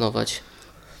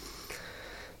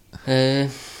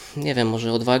 Nie wiem,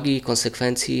 może odwagi,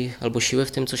 konsekwencji albo siły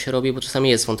w tym, co się robi, bo czasami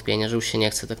jest wątpienie, że już się nie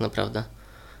chce tak naprawdę.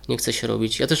 Nie chce się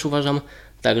robić. Ja też uważam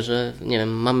tak, że nie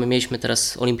wiem, mieliśmy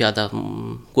teraz olimpiada,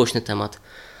 głośny temat.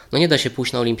 Nie da się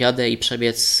pójść na olimpiadę i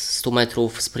przebiec 100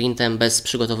 metrów sprintem bez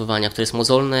przygotowywania, które jest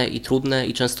mozolne i trudne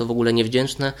i często w ogóle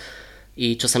niewdzięczne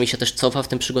i czasami się też cofa w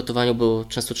tym przygotowaniu, bo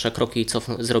często trzeba kroki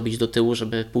zrobić do tyłu,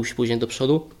 żeby pójść później do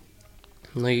przodu.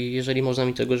 I jeżeli można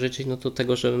mi tego życzyć, to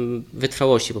tego, że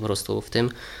wytrwałości po prostu w tym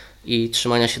i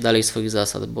trzymania się dalej swoich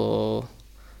zasad, bo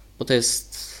to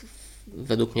jest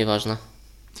według mnie ważne.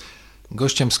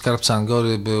 Gościem Skarbca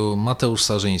Angory był Mateusz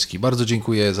Sarzyński. Bardzo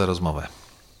dziękuję za rozmowę.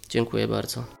 Dziękuję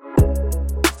bardzo.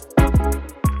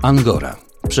 Angora.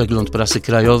 Przegląd prasy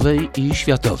krajowej i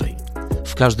światowej.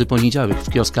 W każdy poniedziałek w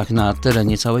kioskach na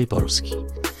terenie całej Polski.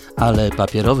 Ale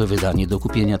papierowe wydanie do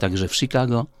kupienia także w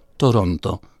Chicago,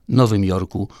 Toronto, Nowym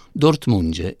Jorku,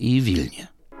 Dortmundzie i Wilnie.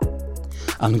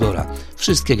 Angora.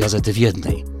 Wszystkie gazety w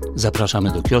jednej.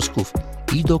 Zapraszamy do kiosków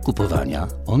i do kupowania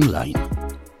online.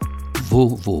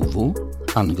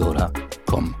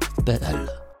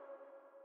 www.angora.com.pl